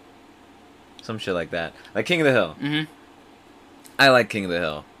flag, some shit like that. Like King of the Hill. Mm-hmm. I like King of the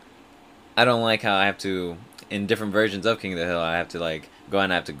Hill. I don't like how I have to, in different versions of King of the Hill, I have to like go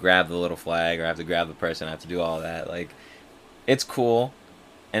and I have to grab the little flag, or I have to grab the person. I have to do all that. Like, it's cool,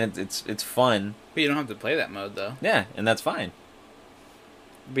 and it's fun. But you don't have to play that mode though. Yeah, and that's fine.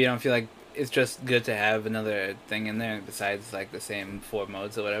 But you don't feel like it's just good to have another thing in there besides like the same 4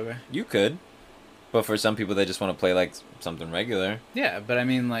 modes or whatever? You could, but for some people, they just want to play like something regular. Yeah, but I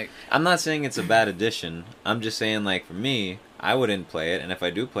mean, like, I'm not saying it's a bad addition. I'm just saying, like, for me, I wouldn't play it, and if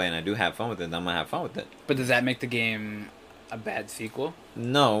I do play it and I do have fun with it, then I'm gonna have fun with it. but does that make the game a bad sequel?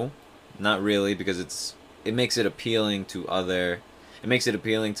 No, not really, because it makes it appealing to It makes it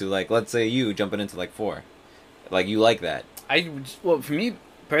appealing to, like, let's say you jumping into like 4, like you like that. Well, for me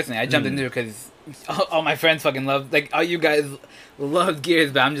personally, I jumped into it because all my friends fucking loved, like, all you guys loved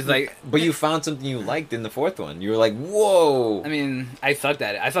Gears, but I'm just like. But you found something you liked in the 4th one. You were like, whoa. I mean, I sucked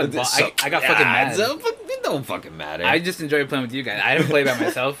at it. I got fucking mad. It don't fucking matter. I just enjoyed playing with you guys. I didn't play by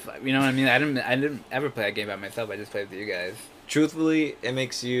myself. You know what I mean? I didn't ever play a game by myself. I just played with you guys. Truthfully, it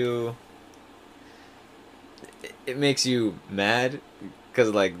makes you mad,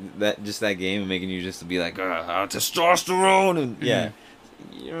 because like that game making you just to be like, testosterone, and yeah,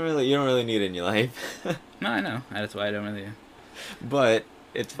 you don't really need it in your life. No, I know. That's why I don't really. But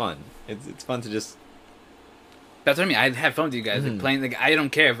it's fun. It's fun to just. That's what I mean. I had fun with you guys, like, playing. Like, I don't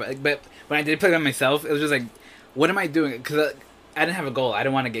care, but when I did play by myself, it was just like, what am I doing? Because I didn't have a goal. I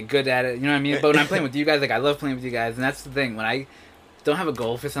didn't want to get good at it. You know what I mean? But when I'm playing with you guys, like, I love playing with you guys, and that's the thing. When I don't have a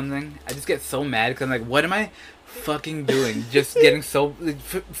goal for something, I just get so mad because I'm like, what am I fucking doing? Just getting so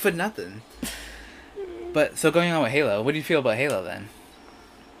for nothing. But so going on with Halo, what do you feel about Halo then?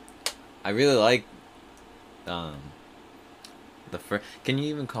 I really like the first. Can you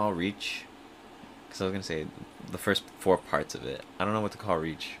even call Reach? Because I was gonna say the first 4 parts of it. I don't know what to call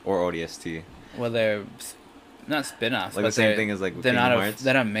Reach or ODST. Well, they're not spin-offs, like but the same thing as like they're Kingdom not Hearts.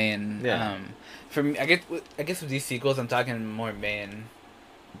 they're not main. Yeah. For me, I guess with these sequels, I'm talking more main.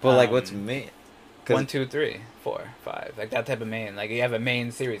 But like, what's main? 1, 2, 3, 4, 5, like that type of main. Like, you have a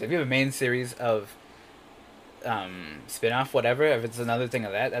main series. If you have a main series of spin-off, whatever, if it's another thing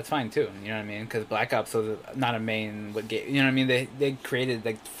of that, that's fine too. You know what I mean? Because Black Ops was not a main game. You know what I mean? They created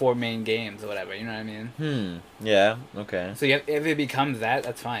like 4 main games or whatever. You know what I mean? Yeah. Okay. So if it becomes that,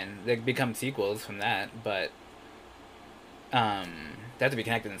 that's fine. They become sequels from that, but they have to be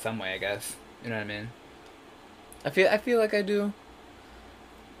connected in some way, I guess. You know what I mean? I feel like I do.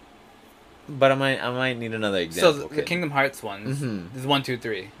 But I might need another example. So the Kingdom Hearts ones, there's 1, 2,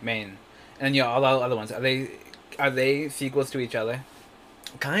 3 main, and then you all the other ones. Are they sequels to each other?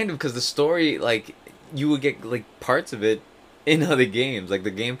 Kind of, because the story, like, you would get like parts of it in other games, like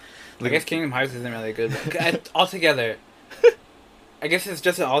the game. Like, I guess Kingdom Hearts isn't really good altogether. I guess it's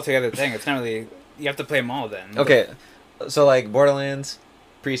just an altogether thing. It's not really. You have to play them all then. Okay, so like Borderlands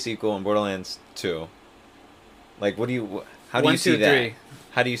pre-sequel and Borderlands 2. Like, how do you see that? 3.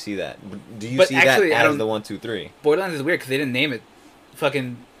 How do you see that? Do you see actually, that as the 1, 2, 3? Borderlands is weird because they didn't name it.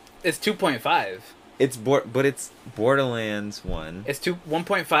 It's 2.5. But it's Borderlands 1. It's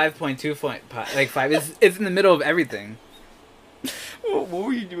 1.5.2. Like 5. It's in the middle of everything. What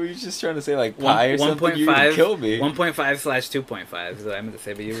were you just trying to say, like pi or something? You would kill me. 1.5/2.5 is what I meant to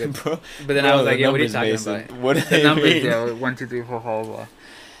say, but you. Bro, but then I was like, yeah, what are you talking about? What do the numbers? mean? Yeah, 1, 2, 3, 4, blah, blah.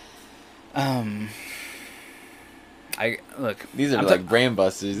 Look. These are like brain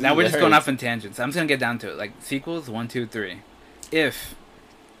busters. Now we're just going off on tangents. I'm just gonna get down to it. Like sequels, 1, 2, 3. If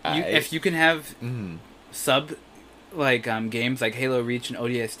you can have sub like games like Halo Reach and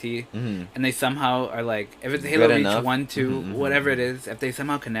ODST, and they somehow are like, if it's Halo Reach 1, 2, whatever it is, if they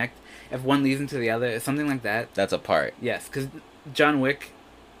somehow connect, if one leads into the other, something like that. That's a part. Yes, because John Wick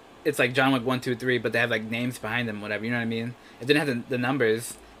it's like John Wick 1, 2, 3, but they have like names behind them, whatever. You know what I mean? It didn't have the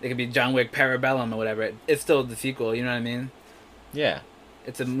numbers. It could be John Wick Parabellum or whatever. It's still the sequel. You know what I mean? Yeah.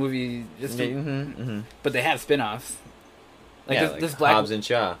 It's a movie, just Mm-hmm. but they have spin-offs. Like Yeah, this like Black. Hobbs and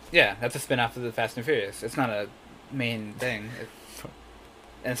Shaw. Yeah, that's a spin-off of the Fast and Furious. It's not a main thing.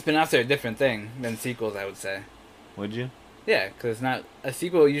 And spin-offs are a different thing than sequels, I would say. Would you? Yeah, because it's not a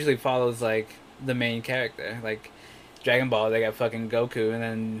sequel. Usually follows like the main character, like Dragon Ball. They got fucking Goku, and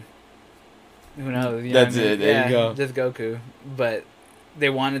then who knows? You know That's what I mean? it. There yeah, you go. Just Goku, but they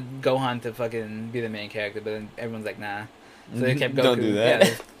wanted Gohan to fucking be the main character, but then everyone's like, nah. So they kept Goku. Don't do that.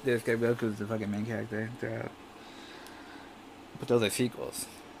 Yeah, they just kept Goku as the fucking main character throughout. But those are sequels.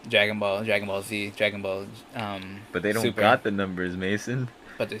 Dragon Ball, Dragon Ball Z, Dragon Ball. But they don't Super. got the numbers, Mason.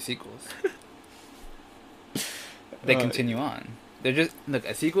 But they're sequels. They continue on. They're just look.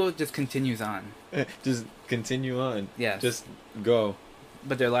 A sequel just continues on. Just continue on. Yes. Just go.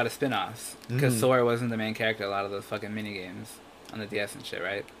 But there are a lot of spin-offs. Because Mhm. Sora wasn't the main character. A lot of those fucking mini games on the DS and shit,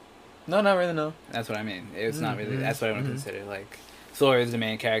 right? No, not really. No. That's what I mean. It's not really. Mhm. That's what I want to Mhm. consider. Like, Sora is the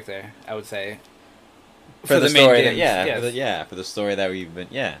main character. I would say. For the main story, games, yeah, yes. for the story that we've been,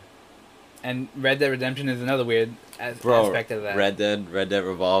 yeah. And Red Dead Redemption is another weird Bro, aspect of that. Red Dead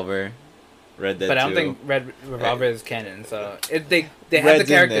Revolver, Red Dead. But I don't 2. think Red Revolver is canon. So they have the Red's in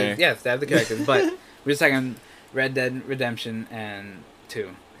characters. there. Yes, they have the characters. But we're just talking Red Dead Redemption and 2,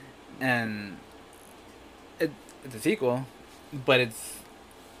 and it's a sequel, but it's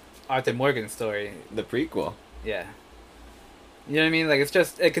Arthur Morgan's story. the prequel. Yeah. You know what I mean? Like, it's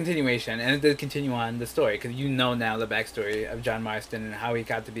just a continuation, and it did continue on the story, because you know now the backstory of John Marston and how he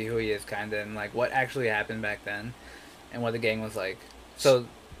got to be who he is, kind of, and, like, what actually happened back then, and what the gang was like. So,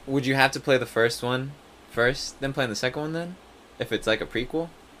 Would you have to play the first one first, then play the second one then? If it's like a prequel?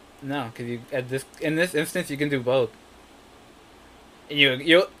 no, because in this instance, you can do both.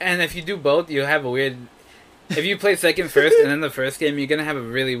 And if you do both, you'll have a weird... If you play second first, and then the first game, you're going to have a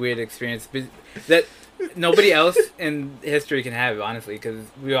really weird experience, that nobody else in history can have, honestly, because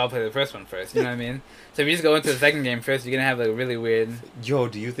we all play the first one first, you know what I mean? So if you just go into the second game first, you're going to have a really weird... Yo,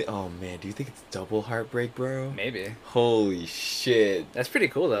 do you think... Oh, man, do you think it's double Heartbreak, bro? Maybe. Holy shit. That's pretty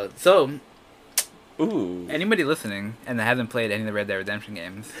cool, though. So, Ooh. anybody listening and that hasn't played any of the Red Dead Redemption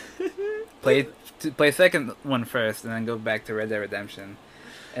games, play second one first, and then go back to Red Dead Redemption.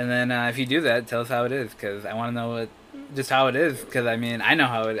 And then if you do that, tell us how it is, because I want to know just how it is, because, I mean, I know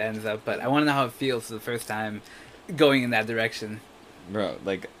how it ends up, but I want to know how it feels the first time going in that direction. Bro,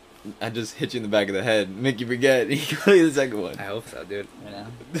 like, I just hit you in the back of the head, make you forget. You can play the second one. I hope so, dude.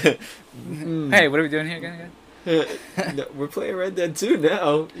 Hey, what are we doing here again? No, we're playing Red Dead 2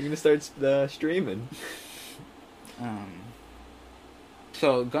 now. You're gonna start streaming.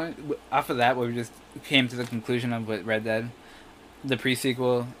 So going off of that, we just came to the conclusion of with Red Dead, the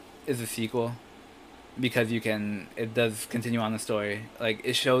pre-sequel is a sequel because it does continue on the story. Like,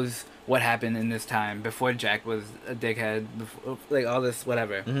 it shows what happened in this time before Jack was a dickhead, before, like, all this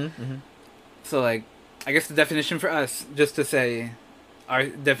whatever. So, like, I guess the definition for us, just to say, our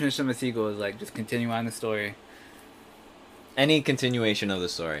definition of a sequel is like just continue on the story. Any continuation of the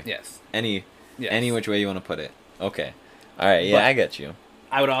story. Yes. Any Yes. which way you want to put it. Okay. All right. Yeah, But- I get you.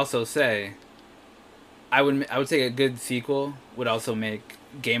 I would also say, I would say a good sequel would also make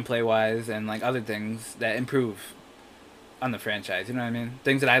gameplay wise and like other things that improve on the franchise. You know what I mean?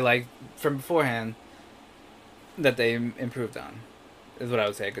 Things that I liked from beforehand that they improved on is what I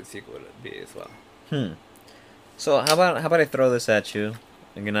would say a good sequel would be as well. So how about I throw this at you?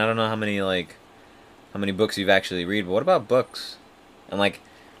 Again, I don't know how many books you've actually read, but what about books? And like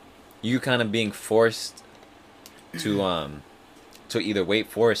you kind of being forced to either wait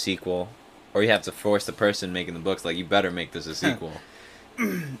for a sequel or you have to force the person making the books like you better make this a sequel.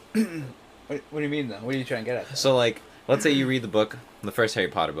 What do you mean though? What are you trying to get at? So like let's say you read the book, the first Harry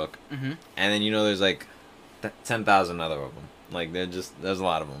Potter book, Mm-hmm. and then you know there's like 10,000 other of them. Like there's a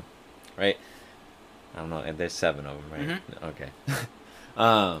lot of them, right? I don't know. And there's 7 of them, right? Okay.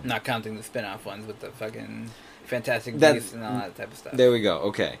 Not counting the spin-off ones with the fucking Fantastic That- Beasts and all that type of stuff. There we go.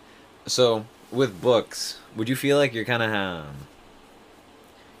 Okay. So with books, would you feel like you're kind of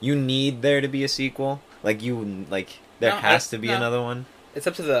you need there to be a sequel? Like there No, has to be no. another one? It's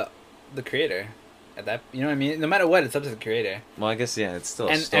up to the creator. At that, you know what I mean? No matter what, it's up to the creator. Well, I guess yeah, it's still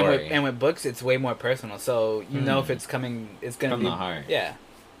a And story. with books, it's way more personal. So you know if it's coming, it's gonna From be the heart. Yeah,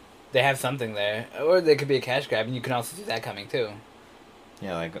 they have something there, or there could be a cash grab, and you can also see that coming too.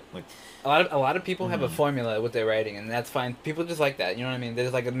 Yeah, like A lot of people have a formula with their writing, and that's fine. People just like that. You know what I mean?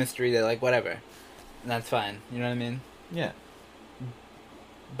 There's like a mystery. They're like whatever, and that's fine. You know what I mean? yeah.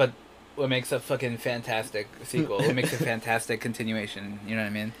 But what makes a fucking fantastic sequel? What makes a fantastic continuation? You know what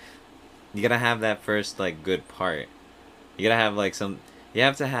I mean? You gotta have that first like good part. You gotta have like some. You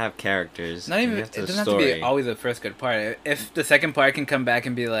have to have characters. Not even. You It have to doesn't have to be always the first good part. If the second part can come back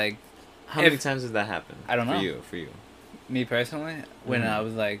and be like, How many times has that happened? I don't know. For you. Me personally, when I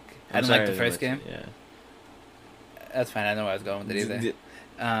was like, I I'm didn't like sorry the to first let game. you- Yeah. That's fine. I know where I was going with it either.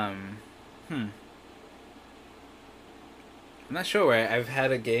 I'm not sure where I've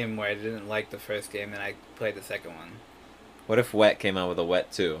had a game where I didn't like the first game and I played the second one. What if Wet came out with a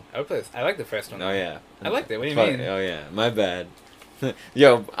Wet 2? I like the first one. Oh yeah. I liked it. What do you Fuck, mean? Oh yeah. My bad.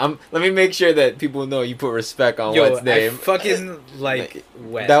 Yo, let me make sure that people know you put respect on Yo, Wet's name. I fucking like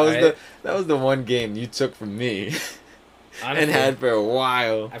Wet. That was right? that was the one game you took from me Honestly, and had for a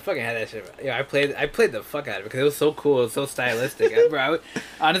while. I fucking had that shit. Yeah, I played the fuck out of it because it was so cool. It was so stylistic. Bro,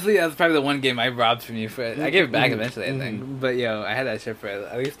 honestly, that was probably the one game I robbed from you for. I gave it back eventually, I think. But yo, I had that shit for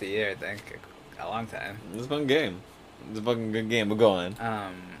at least a year, I think, a long time. It's a fun game. It's a fucking good game. But go on.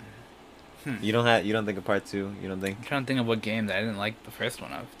 You don't think of part 2? You don't think? I'm trying to think of what games I didn't like the first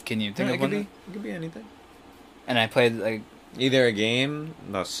one of. Can you think Yeah, of one? it could be anything. And I played like Either a game,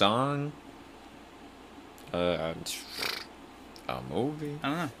 a song, a movie. I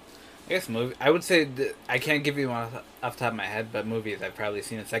don't know. I guess movie. I would say I can't give you one off the top of my head, but movies. I've probably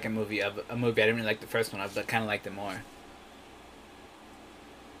seen a second movie of a movie I didn't really like the first one of, but kind of liked it more.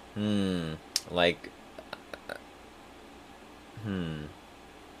 Like.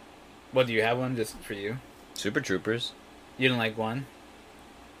 Well, do you have one just for you? Super Troopers. You didn't like one?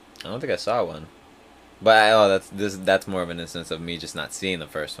 I don't think I saw one. But that's more of an instance of me just not seeing the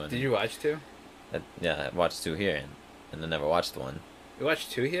first one. Did you watch two? Yeah, I watched 2 here and then never watched one. You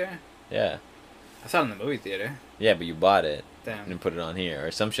watched two here? Yeah. I saw it in the movie theater. Yeah, but you bought it Damn. and put it on here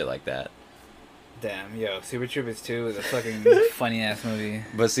or some shit like that. Damn, yo, Super Troopers 2 is a fucking funny ass movie.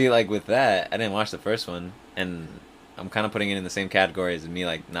 But see, like with that, I didn't watch the first one, and I'm kind of putting it in the same category as me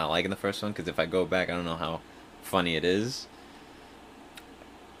like not liking the first one because if I go back, I don't know how funny it is.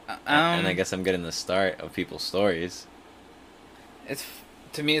 And I guess I'm getting the start of people's stories.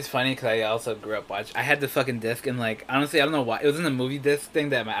 To me, it's funny because I also grew up watching. I had the fucking disc and like honestly, I don't know why it was in the movie disc thing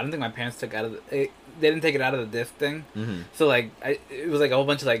that I don't think my parents took out of they didn't take it out of the disc thing. Mm-hmm. So like it was like a whole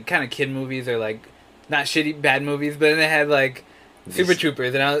bunch of like kind of kid movies or like not shitty bad movies, but then they had like Super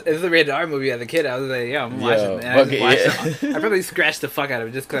Troopers and it was a rated R movie as a kid. I was like, yeah, I'm watching it. And I just watched it. I probably scratched the fuck out of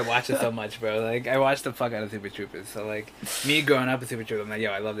it just because I watched it so much, bro. Like I watched the fuck out of Super Troopers. So like me growing up with Super Troopers, I'm like,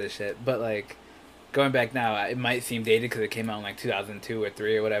 yo, I love this shit. But like. Going back now, it might seem dated because it came out in like 2002 or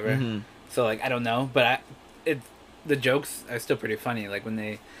 3 or whatever. Mm-hmm. So like I don't know, but the jokes are still pretty funny. Like when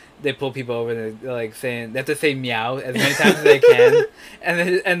they pull people over, they're like saying they have to say meow as many times as they can,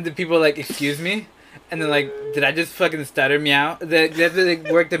 and the people are like excuse me, and they're like did I just fucking stutter meow? They have to like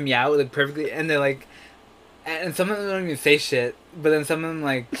work the meow like perfectly, and they're like, and some of them don't even say shit, but then some of them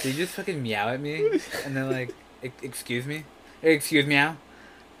like did you just fucking meow at me? And they're like excuse me, excuse meow.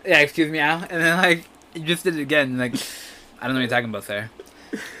 Yeah, excuse me, Al. And then, like, you just did it again. Like, I don't know what you're talking about, sir.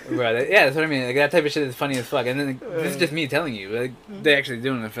 Bro, yeah, that's what I mean. Like, that type of shit is funny as fuck. And then, like, this is just me telling you. Like, they're actually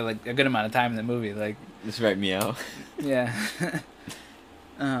doing it for, like, a good amount of time in the movie. Like, Just write meow. yeah.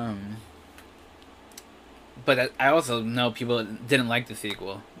 But I also know people didn't like the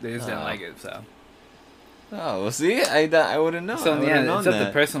sequel. They just didn't like it, so. Oh, well, see? I wouldn't know. So, yeah, it's up to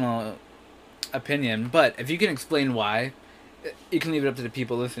that. personal opinion. But if you can explain why, you can leave it up to the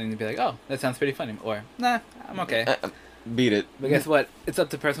people listening to be like, oh, that sounds pretty funny. Or, nah, I'm okay. Beat it. But guess what? It's up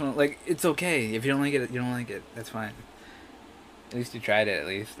to personal. Like, it's okay. If you don't like it, you don't like it. That's fine. At least you tried it, at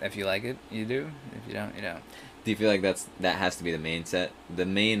least. If you like it, you do. If you don't, you don't. Do you feel like that has to be the main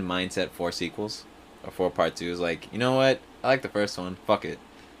mindset for sequels? Or for part 2 is like, you know what? I like the first one. Fuck it.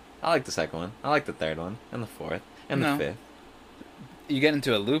 I like the second one. I like the third one. And the fourth. And the fifth. You get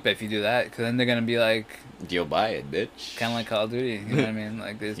into a loop if you do that, because then they're going to be like... You'll buy it, bitch. Kind of like Call of Duty, you know what I mean?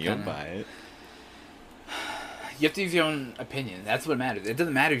 Like You'll buy it. You have to use your own opinion. That's what matters. It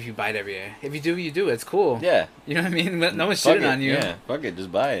doesn't matter if you buy it every year. If you do, you do. It's cool. Yeah. You know what I mean? No one's shitting on you. Yeah, fuck it.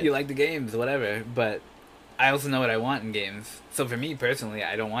 Just buy it. You like the games, whatever. But I also know what I want in games. So for me, personally,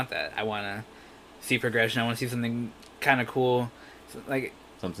 I don't want that. I want to see progression. I want to see something kind of cool. Like...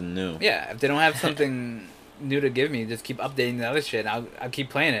 Something new. Yeah, if they don't have something new to give me, just keep updating the other shit. I'll keep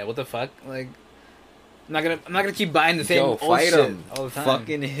playing it. What the fuck? Like, I'm not gonna keep buying the same old shit all the time.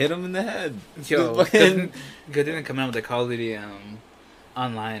 Fucking hit him in the head. Yo, good thing they're coming out with the Call of Duty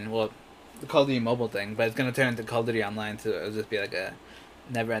online. Well, the Call of Duty mobile thing, but it's gonna turn into Call of Duty online too. It'll just be like a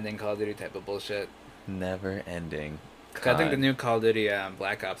never-ending Call of Duty type of bullshit. Never ending. I think the new Call of Duty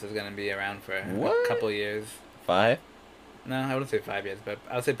Black Ops is gonna be around for a couple years. 5? No, I wouldn't say 5 years, but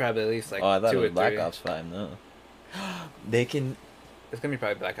I would say probably at least like Oh, I thought 2 it or was Black 3. Ops 5. No, they can. It's gonna be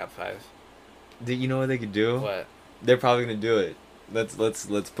probably Black Ops 5. You know what they could do? What? They're probably gonna do it. Let's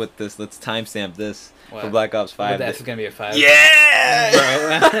put this. Let's timestamp this What? for Black Ops 5. But that's gonna be a 5.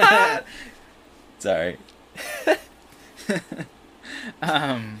 Yeah. Sorry. You're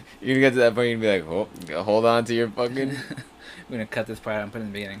gonna get to that point. You're gonna be like, oh, hold on to your fucking. We're gonna cut this part out and put it in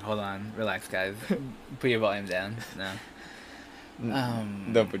the beginning. Hold on, relax, guys. Put your volume down. No.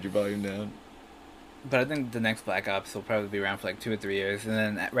 Don't put your volume down. But I think the next Black Ops will probably be around for like 2 or 3 years, and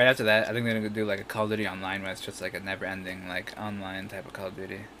then right after that, I think they're gonna do like a Call of Duty Online, where it's just like a never-ending like online type of Call of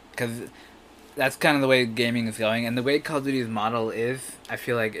Duty. Because that's kind of the way gaming is going, and the way Call of Duty's model is, I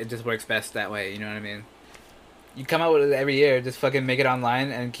feel like it just works best that way. You know what I mean? You come out with it every year, just fucking make it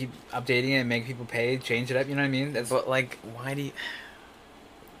online and keep updating it and make people pay, change it up. You know what I mean? That's But like, why do you?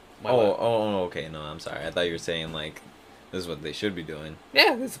 Why Oh, what? oh, okay. No, I'm sorry. I thought you were saying like, this is what they should be doing.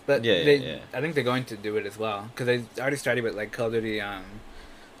 Yeah, but Yeah, they, yeah. I think they're going to do it as well because they already started with like Call of Duty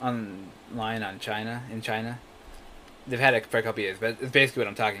online in China. They've had it for a couple years, but it's basically what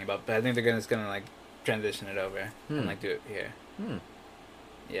I'm talking about. But I think they're just gonna like transition it over and like do it here.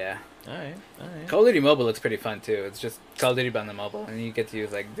 Yeah. All right. Call of Duty Mobile looks pretty fun too. It's just Call of Duty but on the mobile, and you get to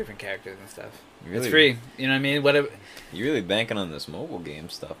use like different characters and stuff. Really, It's free. You know what I mean? Whatever. You're really banking on this mobile game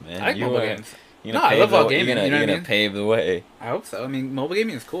stuff, man. I like you mobile are- games. You're No, gonna I pave love the all way- gaming, You're gonna, you know you're what I gonna mean? pave the way. I hope so. I mean, mobile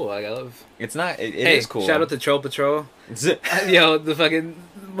gaming is cool. Like I love. It's not. It Hey, is cool. shout out to Troll Patrol. Yo, the fucking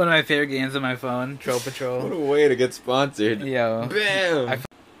one of my favorite games on my phone, Troll Patrol. What a way to get sponsored. Yo. Bam.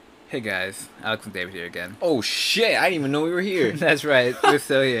 Hey guys, Alex and David here again. Oh shit! I didn't even know we were here. That's right, we're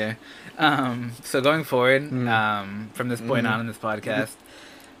still here. So going forward, from this point on in this podcast,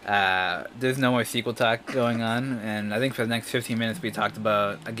 there's no more sequel talk going on, and I think for the next 15 minutes we talked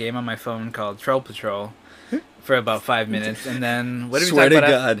about a game on my phone called Troll Patrol for about 5 minutes, and then what did we Swear talk to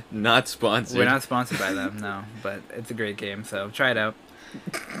about? God, not sponsored. We're not sponsored by them, no, but it's a great game, so try it out.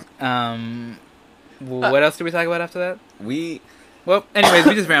 What else did we talk about after that? Well, anyways,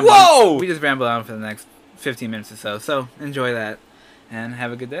 we just ramble. Whoa! We just ramble on for the next 15 minutes or so. So enjoy that, and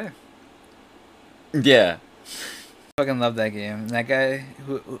have a good day. Yeah. Fucking love that game. That guy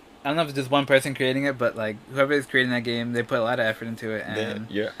who I don't know if it's just one person creating it, but like whoever is creating that game, they put a lot of effort into it, and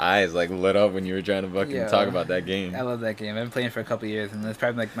Your eyes like lit up when you were trying to fucking Yeah. talk about that game. I love that game. I've been playing it for a couple years, and it's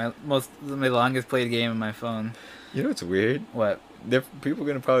probably like my longest played game on my phone. You know what's weird? What? People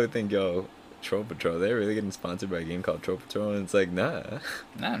gonna probably think, yo, Troll Patrol, they're really getting sponsored by a game called Troll Patrol, and it's like, nah.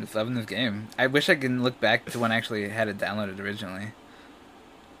 No, I'm just loving this game. I wish I could look back to when I actually had it downloaded originally.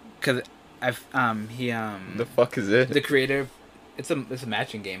 Cause the fuck is it? the creator, it's a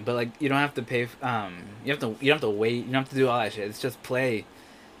matching game, but like you don't have to pay. You don't have to wait. You don't have to do all that shit. It's just play. You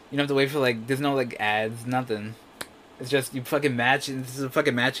don't have to wait for like. There's no like ads, nothing. It's just you fucking match. And this is a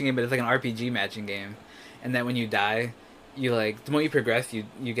fucking matching game, but it's like an RPG matching game, and then when you die, you like the more you progress, you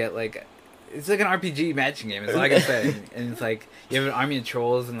get like. It's like an RPG matching game. That's all I can say. And it's like you have an army of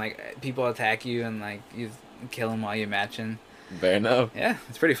trolls, and like people attack you, and like you kill them while you're matching. Fair enough. Yeah,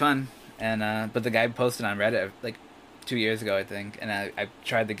 it's pretty fun. And but the guy posted on Reddit like 2 years ago, I think, and I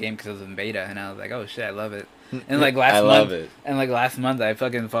tried the game because it was in beta, and I was like, oh shit, I love it. And like last I month, love it. and like last month, I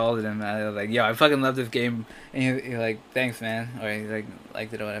fucking followed him. And I was like, yo, I fucking love this game. And he like, thanks, man, or he like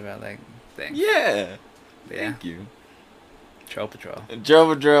liked it or whatever. I was like, thanks. Yeah. But yeah, Thank you. Troll Patrol.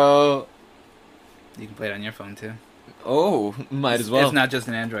 Troll Patrol. You can play it on your phone too. Oh, might as well. It's not just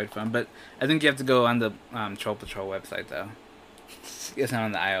an Android phone, but I think you have to go on the Troll Patrol website though. It's not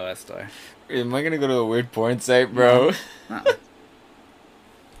on the iOS store. Am I gonna go to a weird porn site, bro? No.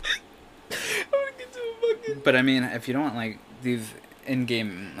 I'm gonna get to a fucking... But I mean, if you don't want like these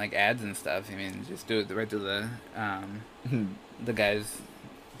in-game like ads and stuff, I mean, just do it right through the guy's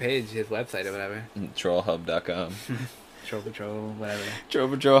page, his website or whatever. Trollhub.com. Troll Patrol, whatever.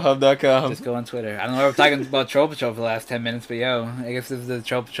 Trollpatrolhub.com. Just go on Twitter. I don't know. We're talking about Troll Patrol for the last 10 minutes, but yo, I guess this is the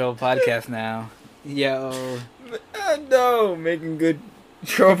Troll Patrol podcast now. Yo, No, making good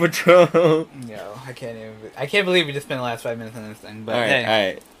Troll Patrol. yo, I can't believe we just spent the last 5 minutes on this thing. But Alright, hey,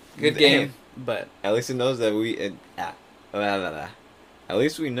 alright. good game. But At least it knows that at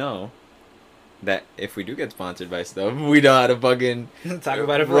least we know that if we do get sponsored by stuff, we know how to fucking talk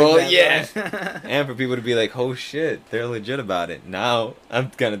about it for roll. like that, Yeah. but- And for people to be like, oh shit, they're legit about it. Now, I'm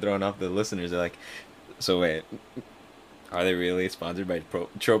kind of throwing off the listeners. They're like, so wait, are they really sponsored by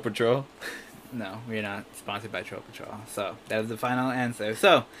Troll Patrol? No, we're not sponsored by Troll Patrol. So that was the final answer.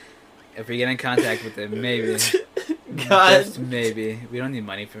 So if we get in contact with them, maybe, God. just maybe, we don't need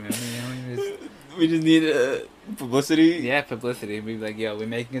money from him. You know, We just need publicity. Yeah, publicity. We'd be like, yo, we're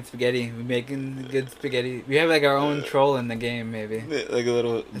making good spaghetti. We're making good spaghetti. We have like our own troll in the game, maybe. Like a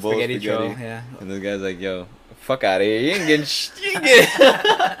little A bowl spaghetti of spaghetti. troll, yeah. And the guy's like, yo, fuck out of here. You ain't getting you ain't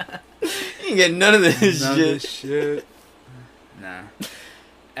getting, you ain't getting none of this None of shit. this shit. Nah.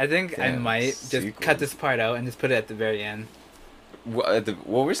 I think I Damn, might just cut sequels. this part out and just put it at the very end. Well,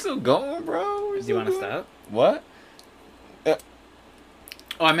 we're still going, bro. Do you want to stop? What?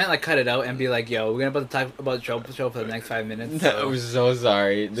 Oh, I meant like cut it out and be like, yo, we're gonna about to talk about the show for the next 5 minutes. No, I'm so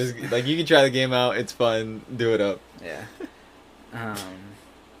sorry. This, like, you can try the game out. It's fun. Do it up. Yeah. God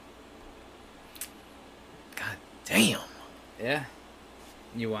damn. Yeah.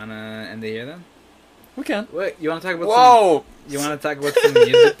 You wanna end it here then? We can. What? You wanna talk about Whoa. some? You wanna talk about some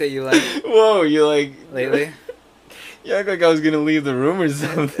music that you like Whoa. You like lately? You act like I was gonna leave the room or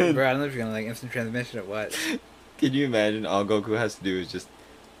something. Bro, I don't know if you're gonna like instant transmission or what. Can you imagine all Goku has to do is just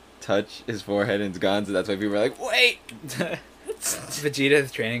touch his forehead and it's gone, so that's why people are like, wait! Vegeta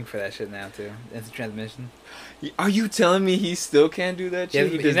is training for that shit now too. Instant transmission. Are you telling me he still can't do that Yeah,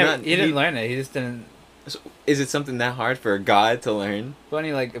 shit? he, does never, not. he didn't learn it. He just didn't. So is it something that hard for a god to learn? But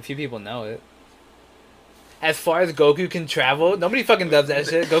only like a few people know it. As far as Goku can travel, nobody fucking does that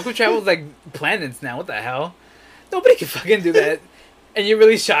shit. Goku travels like planets now. What the hell? Nobody can fucking do that. And you're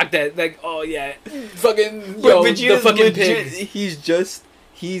really shocked that like, oh yeah, fucking yo, But the fucking pigs.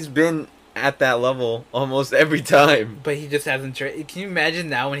 He's been at that level almost every time. But he just hasn't trained. Can you imagine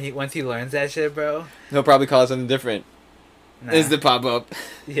now when once he learns that shit, bro? He'll probably call it something different. Nah. Is the pop up?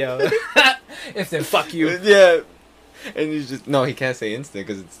 Yo, instant fuck you. Yeah. And he's just no, he can't say instant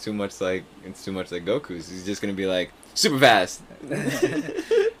because it's too much like Goku's. He's just gonna be like super fast.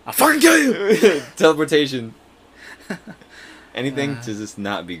 I'll fucking kill you. Teleportation. Anything to just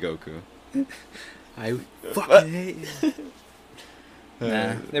not be Goku. I fucking hate you.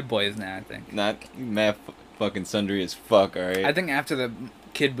 Nah, they're boys now. I think. Not mad fucking sundry as fuck. All right. I think after the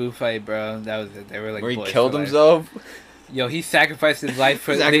Kid Buu fight, bro, that was it. They were like where he boys killed for life. himself. Yo, he sacrificed his life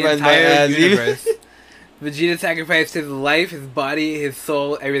for the Sacrificed my entire ass, dude. universe. Vegeta sacrificed his life, his body, his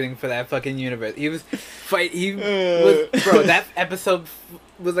soul, everything for that fucking universe. He was He was bro. That episode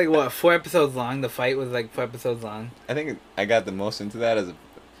was like what 4 episodes long. The fight was like 4 episodes long I think I got the most into that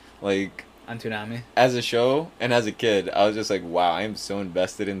on Toonami. as a show and as a kid. I was just like, wow, I am so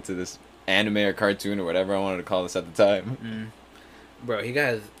invested into this anime or cartoon or whatever I wanted to call this at the time. Bro, he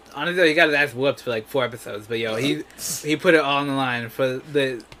got his honestly he got his ass whooped for like 4 episodes, but yo, he put it all on the line for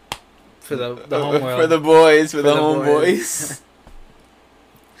the home world. For the boys, for the the home boys. boys.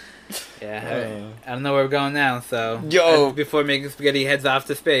 Yeah, I don't know where we're going now, so Yo. before Making Spaghetti heads off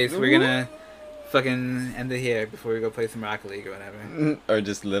to space, we're gonna fucking end it here before we go play some Rocket League or whatever. Or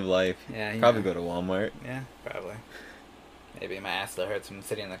just live life. Yeah, Probably know. go to Walmart. Yeah, probably. Maybe my ass still hurts from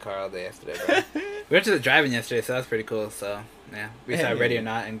sitting in the car all day yesterday, bro. We went to the drive-in yesterday, so that's pretty cool. So yeah, we saw Hey. Ready or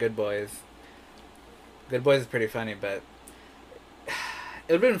Not and Good Boys. Good Boys is pretty funny, but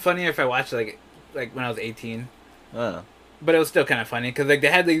it would have been funnier if I watched it like when I was 18. Oh. But it was still kind of funny because like they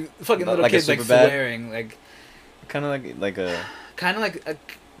had these fucking little Like a kids like Superbad? swearing, like Kind of like a. kind of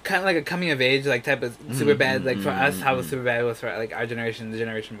like a coming of age like type of super bad like for us how super bad was for like our generation, the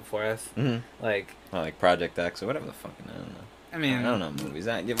generation before us. Like Like Project X or whatever the fuck. I don't know. I mean, I don't know movies.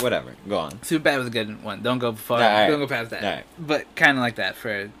 Yeah, whatever. Go on. super bad was a good one. Don't go far. Alright. Don't go past that. Alright. But kind of like that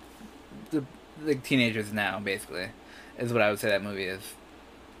for the like teenagers now, basically, is what I would say that movie is.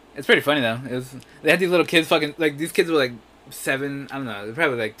 It's pretty funny though. They had these little kids fucking like these kids were like 7. I don't know. They're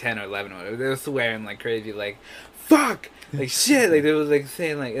probably like 10 or 11 or whatever. They were swearing like crazy, like fuck, like shit. Like they was like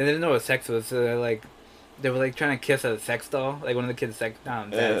saying like and they didn't know what sex was, so they were like trying to kiss a sex doll, like one of the kids'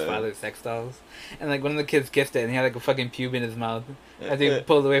 dad's father's sex dolls, and like one of the kids kissed it, and he had like a fucking pube in his mouth. I think he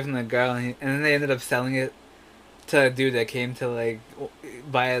pulled away from the girl, and then they ended up selling it to a dude that came to like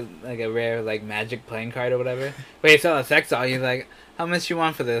buy like a rare like magic playing card or whatever. But he saw a sex doll. He's like, "How much you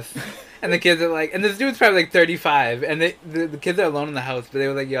want for this?" And the kids are like, and this dude's probably like 35, and the kids are alone in the house, but they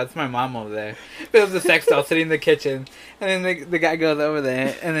were like, "Yo, it's my mom over there." But it was a sex doll sitting in the kitchen, and then the guy goes over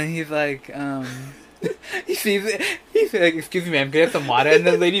there, and then he's like, he sees it. He's like, "Excuse me, ma'am, can I have some water?" And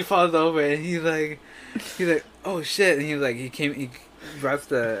the lady falls over, and he's like, "Oh shit!" And he's like, he brought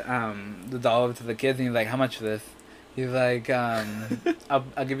the doll over to the kids, and he's like, "How much for this?" He's like,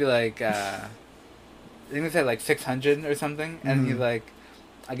 I'll give you like, I think they said like 600 or something, and he's like,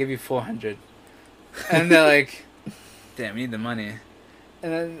 I'll give you 400, and they're like, damn, we need the money.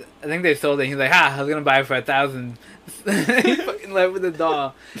 And then I think they sold it. He's like, I was gonna buy it for 1,000. He fucking left with the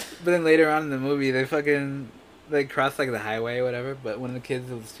doll. But then later on in the movie, they fucking crossed like the highway or whatever. But one of the kids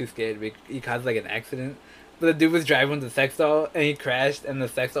was too scared. He caused like an accident. But the dude was driving with the sex doll, and he crashed, and the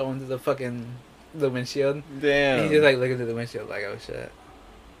sex doll went to the fucking the windshield. Damn. And he's just like looking through the windshield like, oh shit.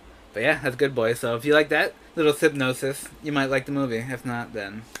 But yeah, that's good, boy. So if you like that little hypnosis, you might like the movie. If not,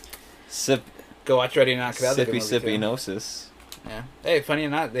 then Sip, go watch Ready or Not. 'Cause that was a good sippy, movie, sippy, too. gnosis. Yeah. Hey, funny or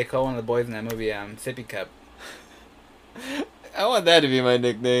not, they call one of the boys in that movie Sippy Cup. I want that to be my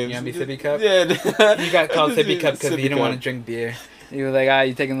nickname. You want to be Sippy Cup? Yeah. You got called Just Sippy be Cup because Sippy you didn't want to Cup. drink beer. You were like,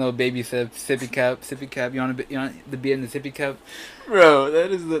 you taking a little baby sip, Sippy Cup, Sippy Cup. You want the beer in the Sippy Cup? Bro,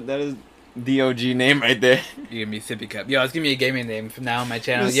 that is the OG name right there. You're gonna be Sippy Cup. Yo, it's gonna be a gaming name from now on my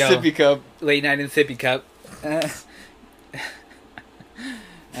channel. Yo, Sippy cup. late night in Sippy Cup.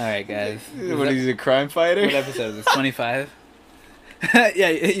 Alright, guys. What is he, a crime fighter? What episode is this? 25? Yeah,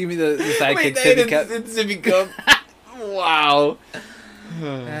 you mean the sidekick Wait, Sippy Cup? it's Sippy cup. Wow.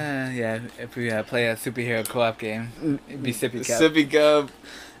 Yeah, if we play a superhero co-op game, it'd be Sippy Cup. Sippy cup.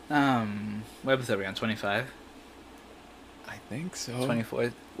 What episode are we on? 25? I think so.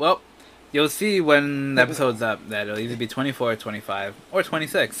 24? Well, you'll see when the episode's up that it'll either be 24 or 25 or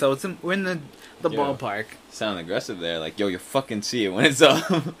 26. So we're in the Yo. ballpark. Sound aggressive there, like yo, you fucking see it when it's up.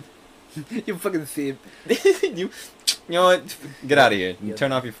 You fucking see it. you know what? Get out of here. Yeah.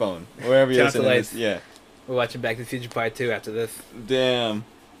 Turn off your phone. Wherever you're Turn off the listening to lights. this. Yeah. We're watching Back to the Future Part 2 after this. Damn.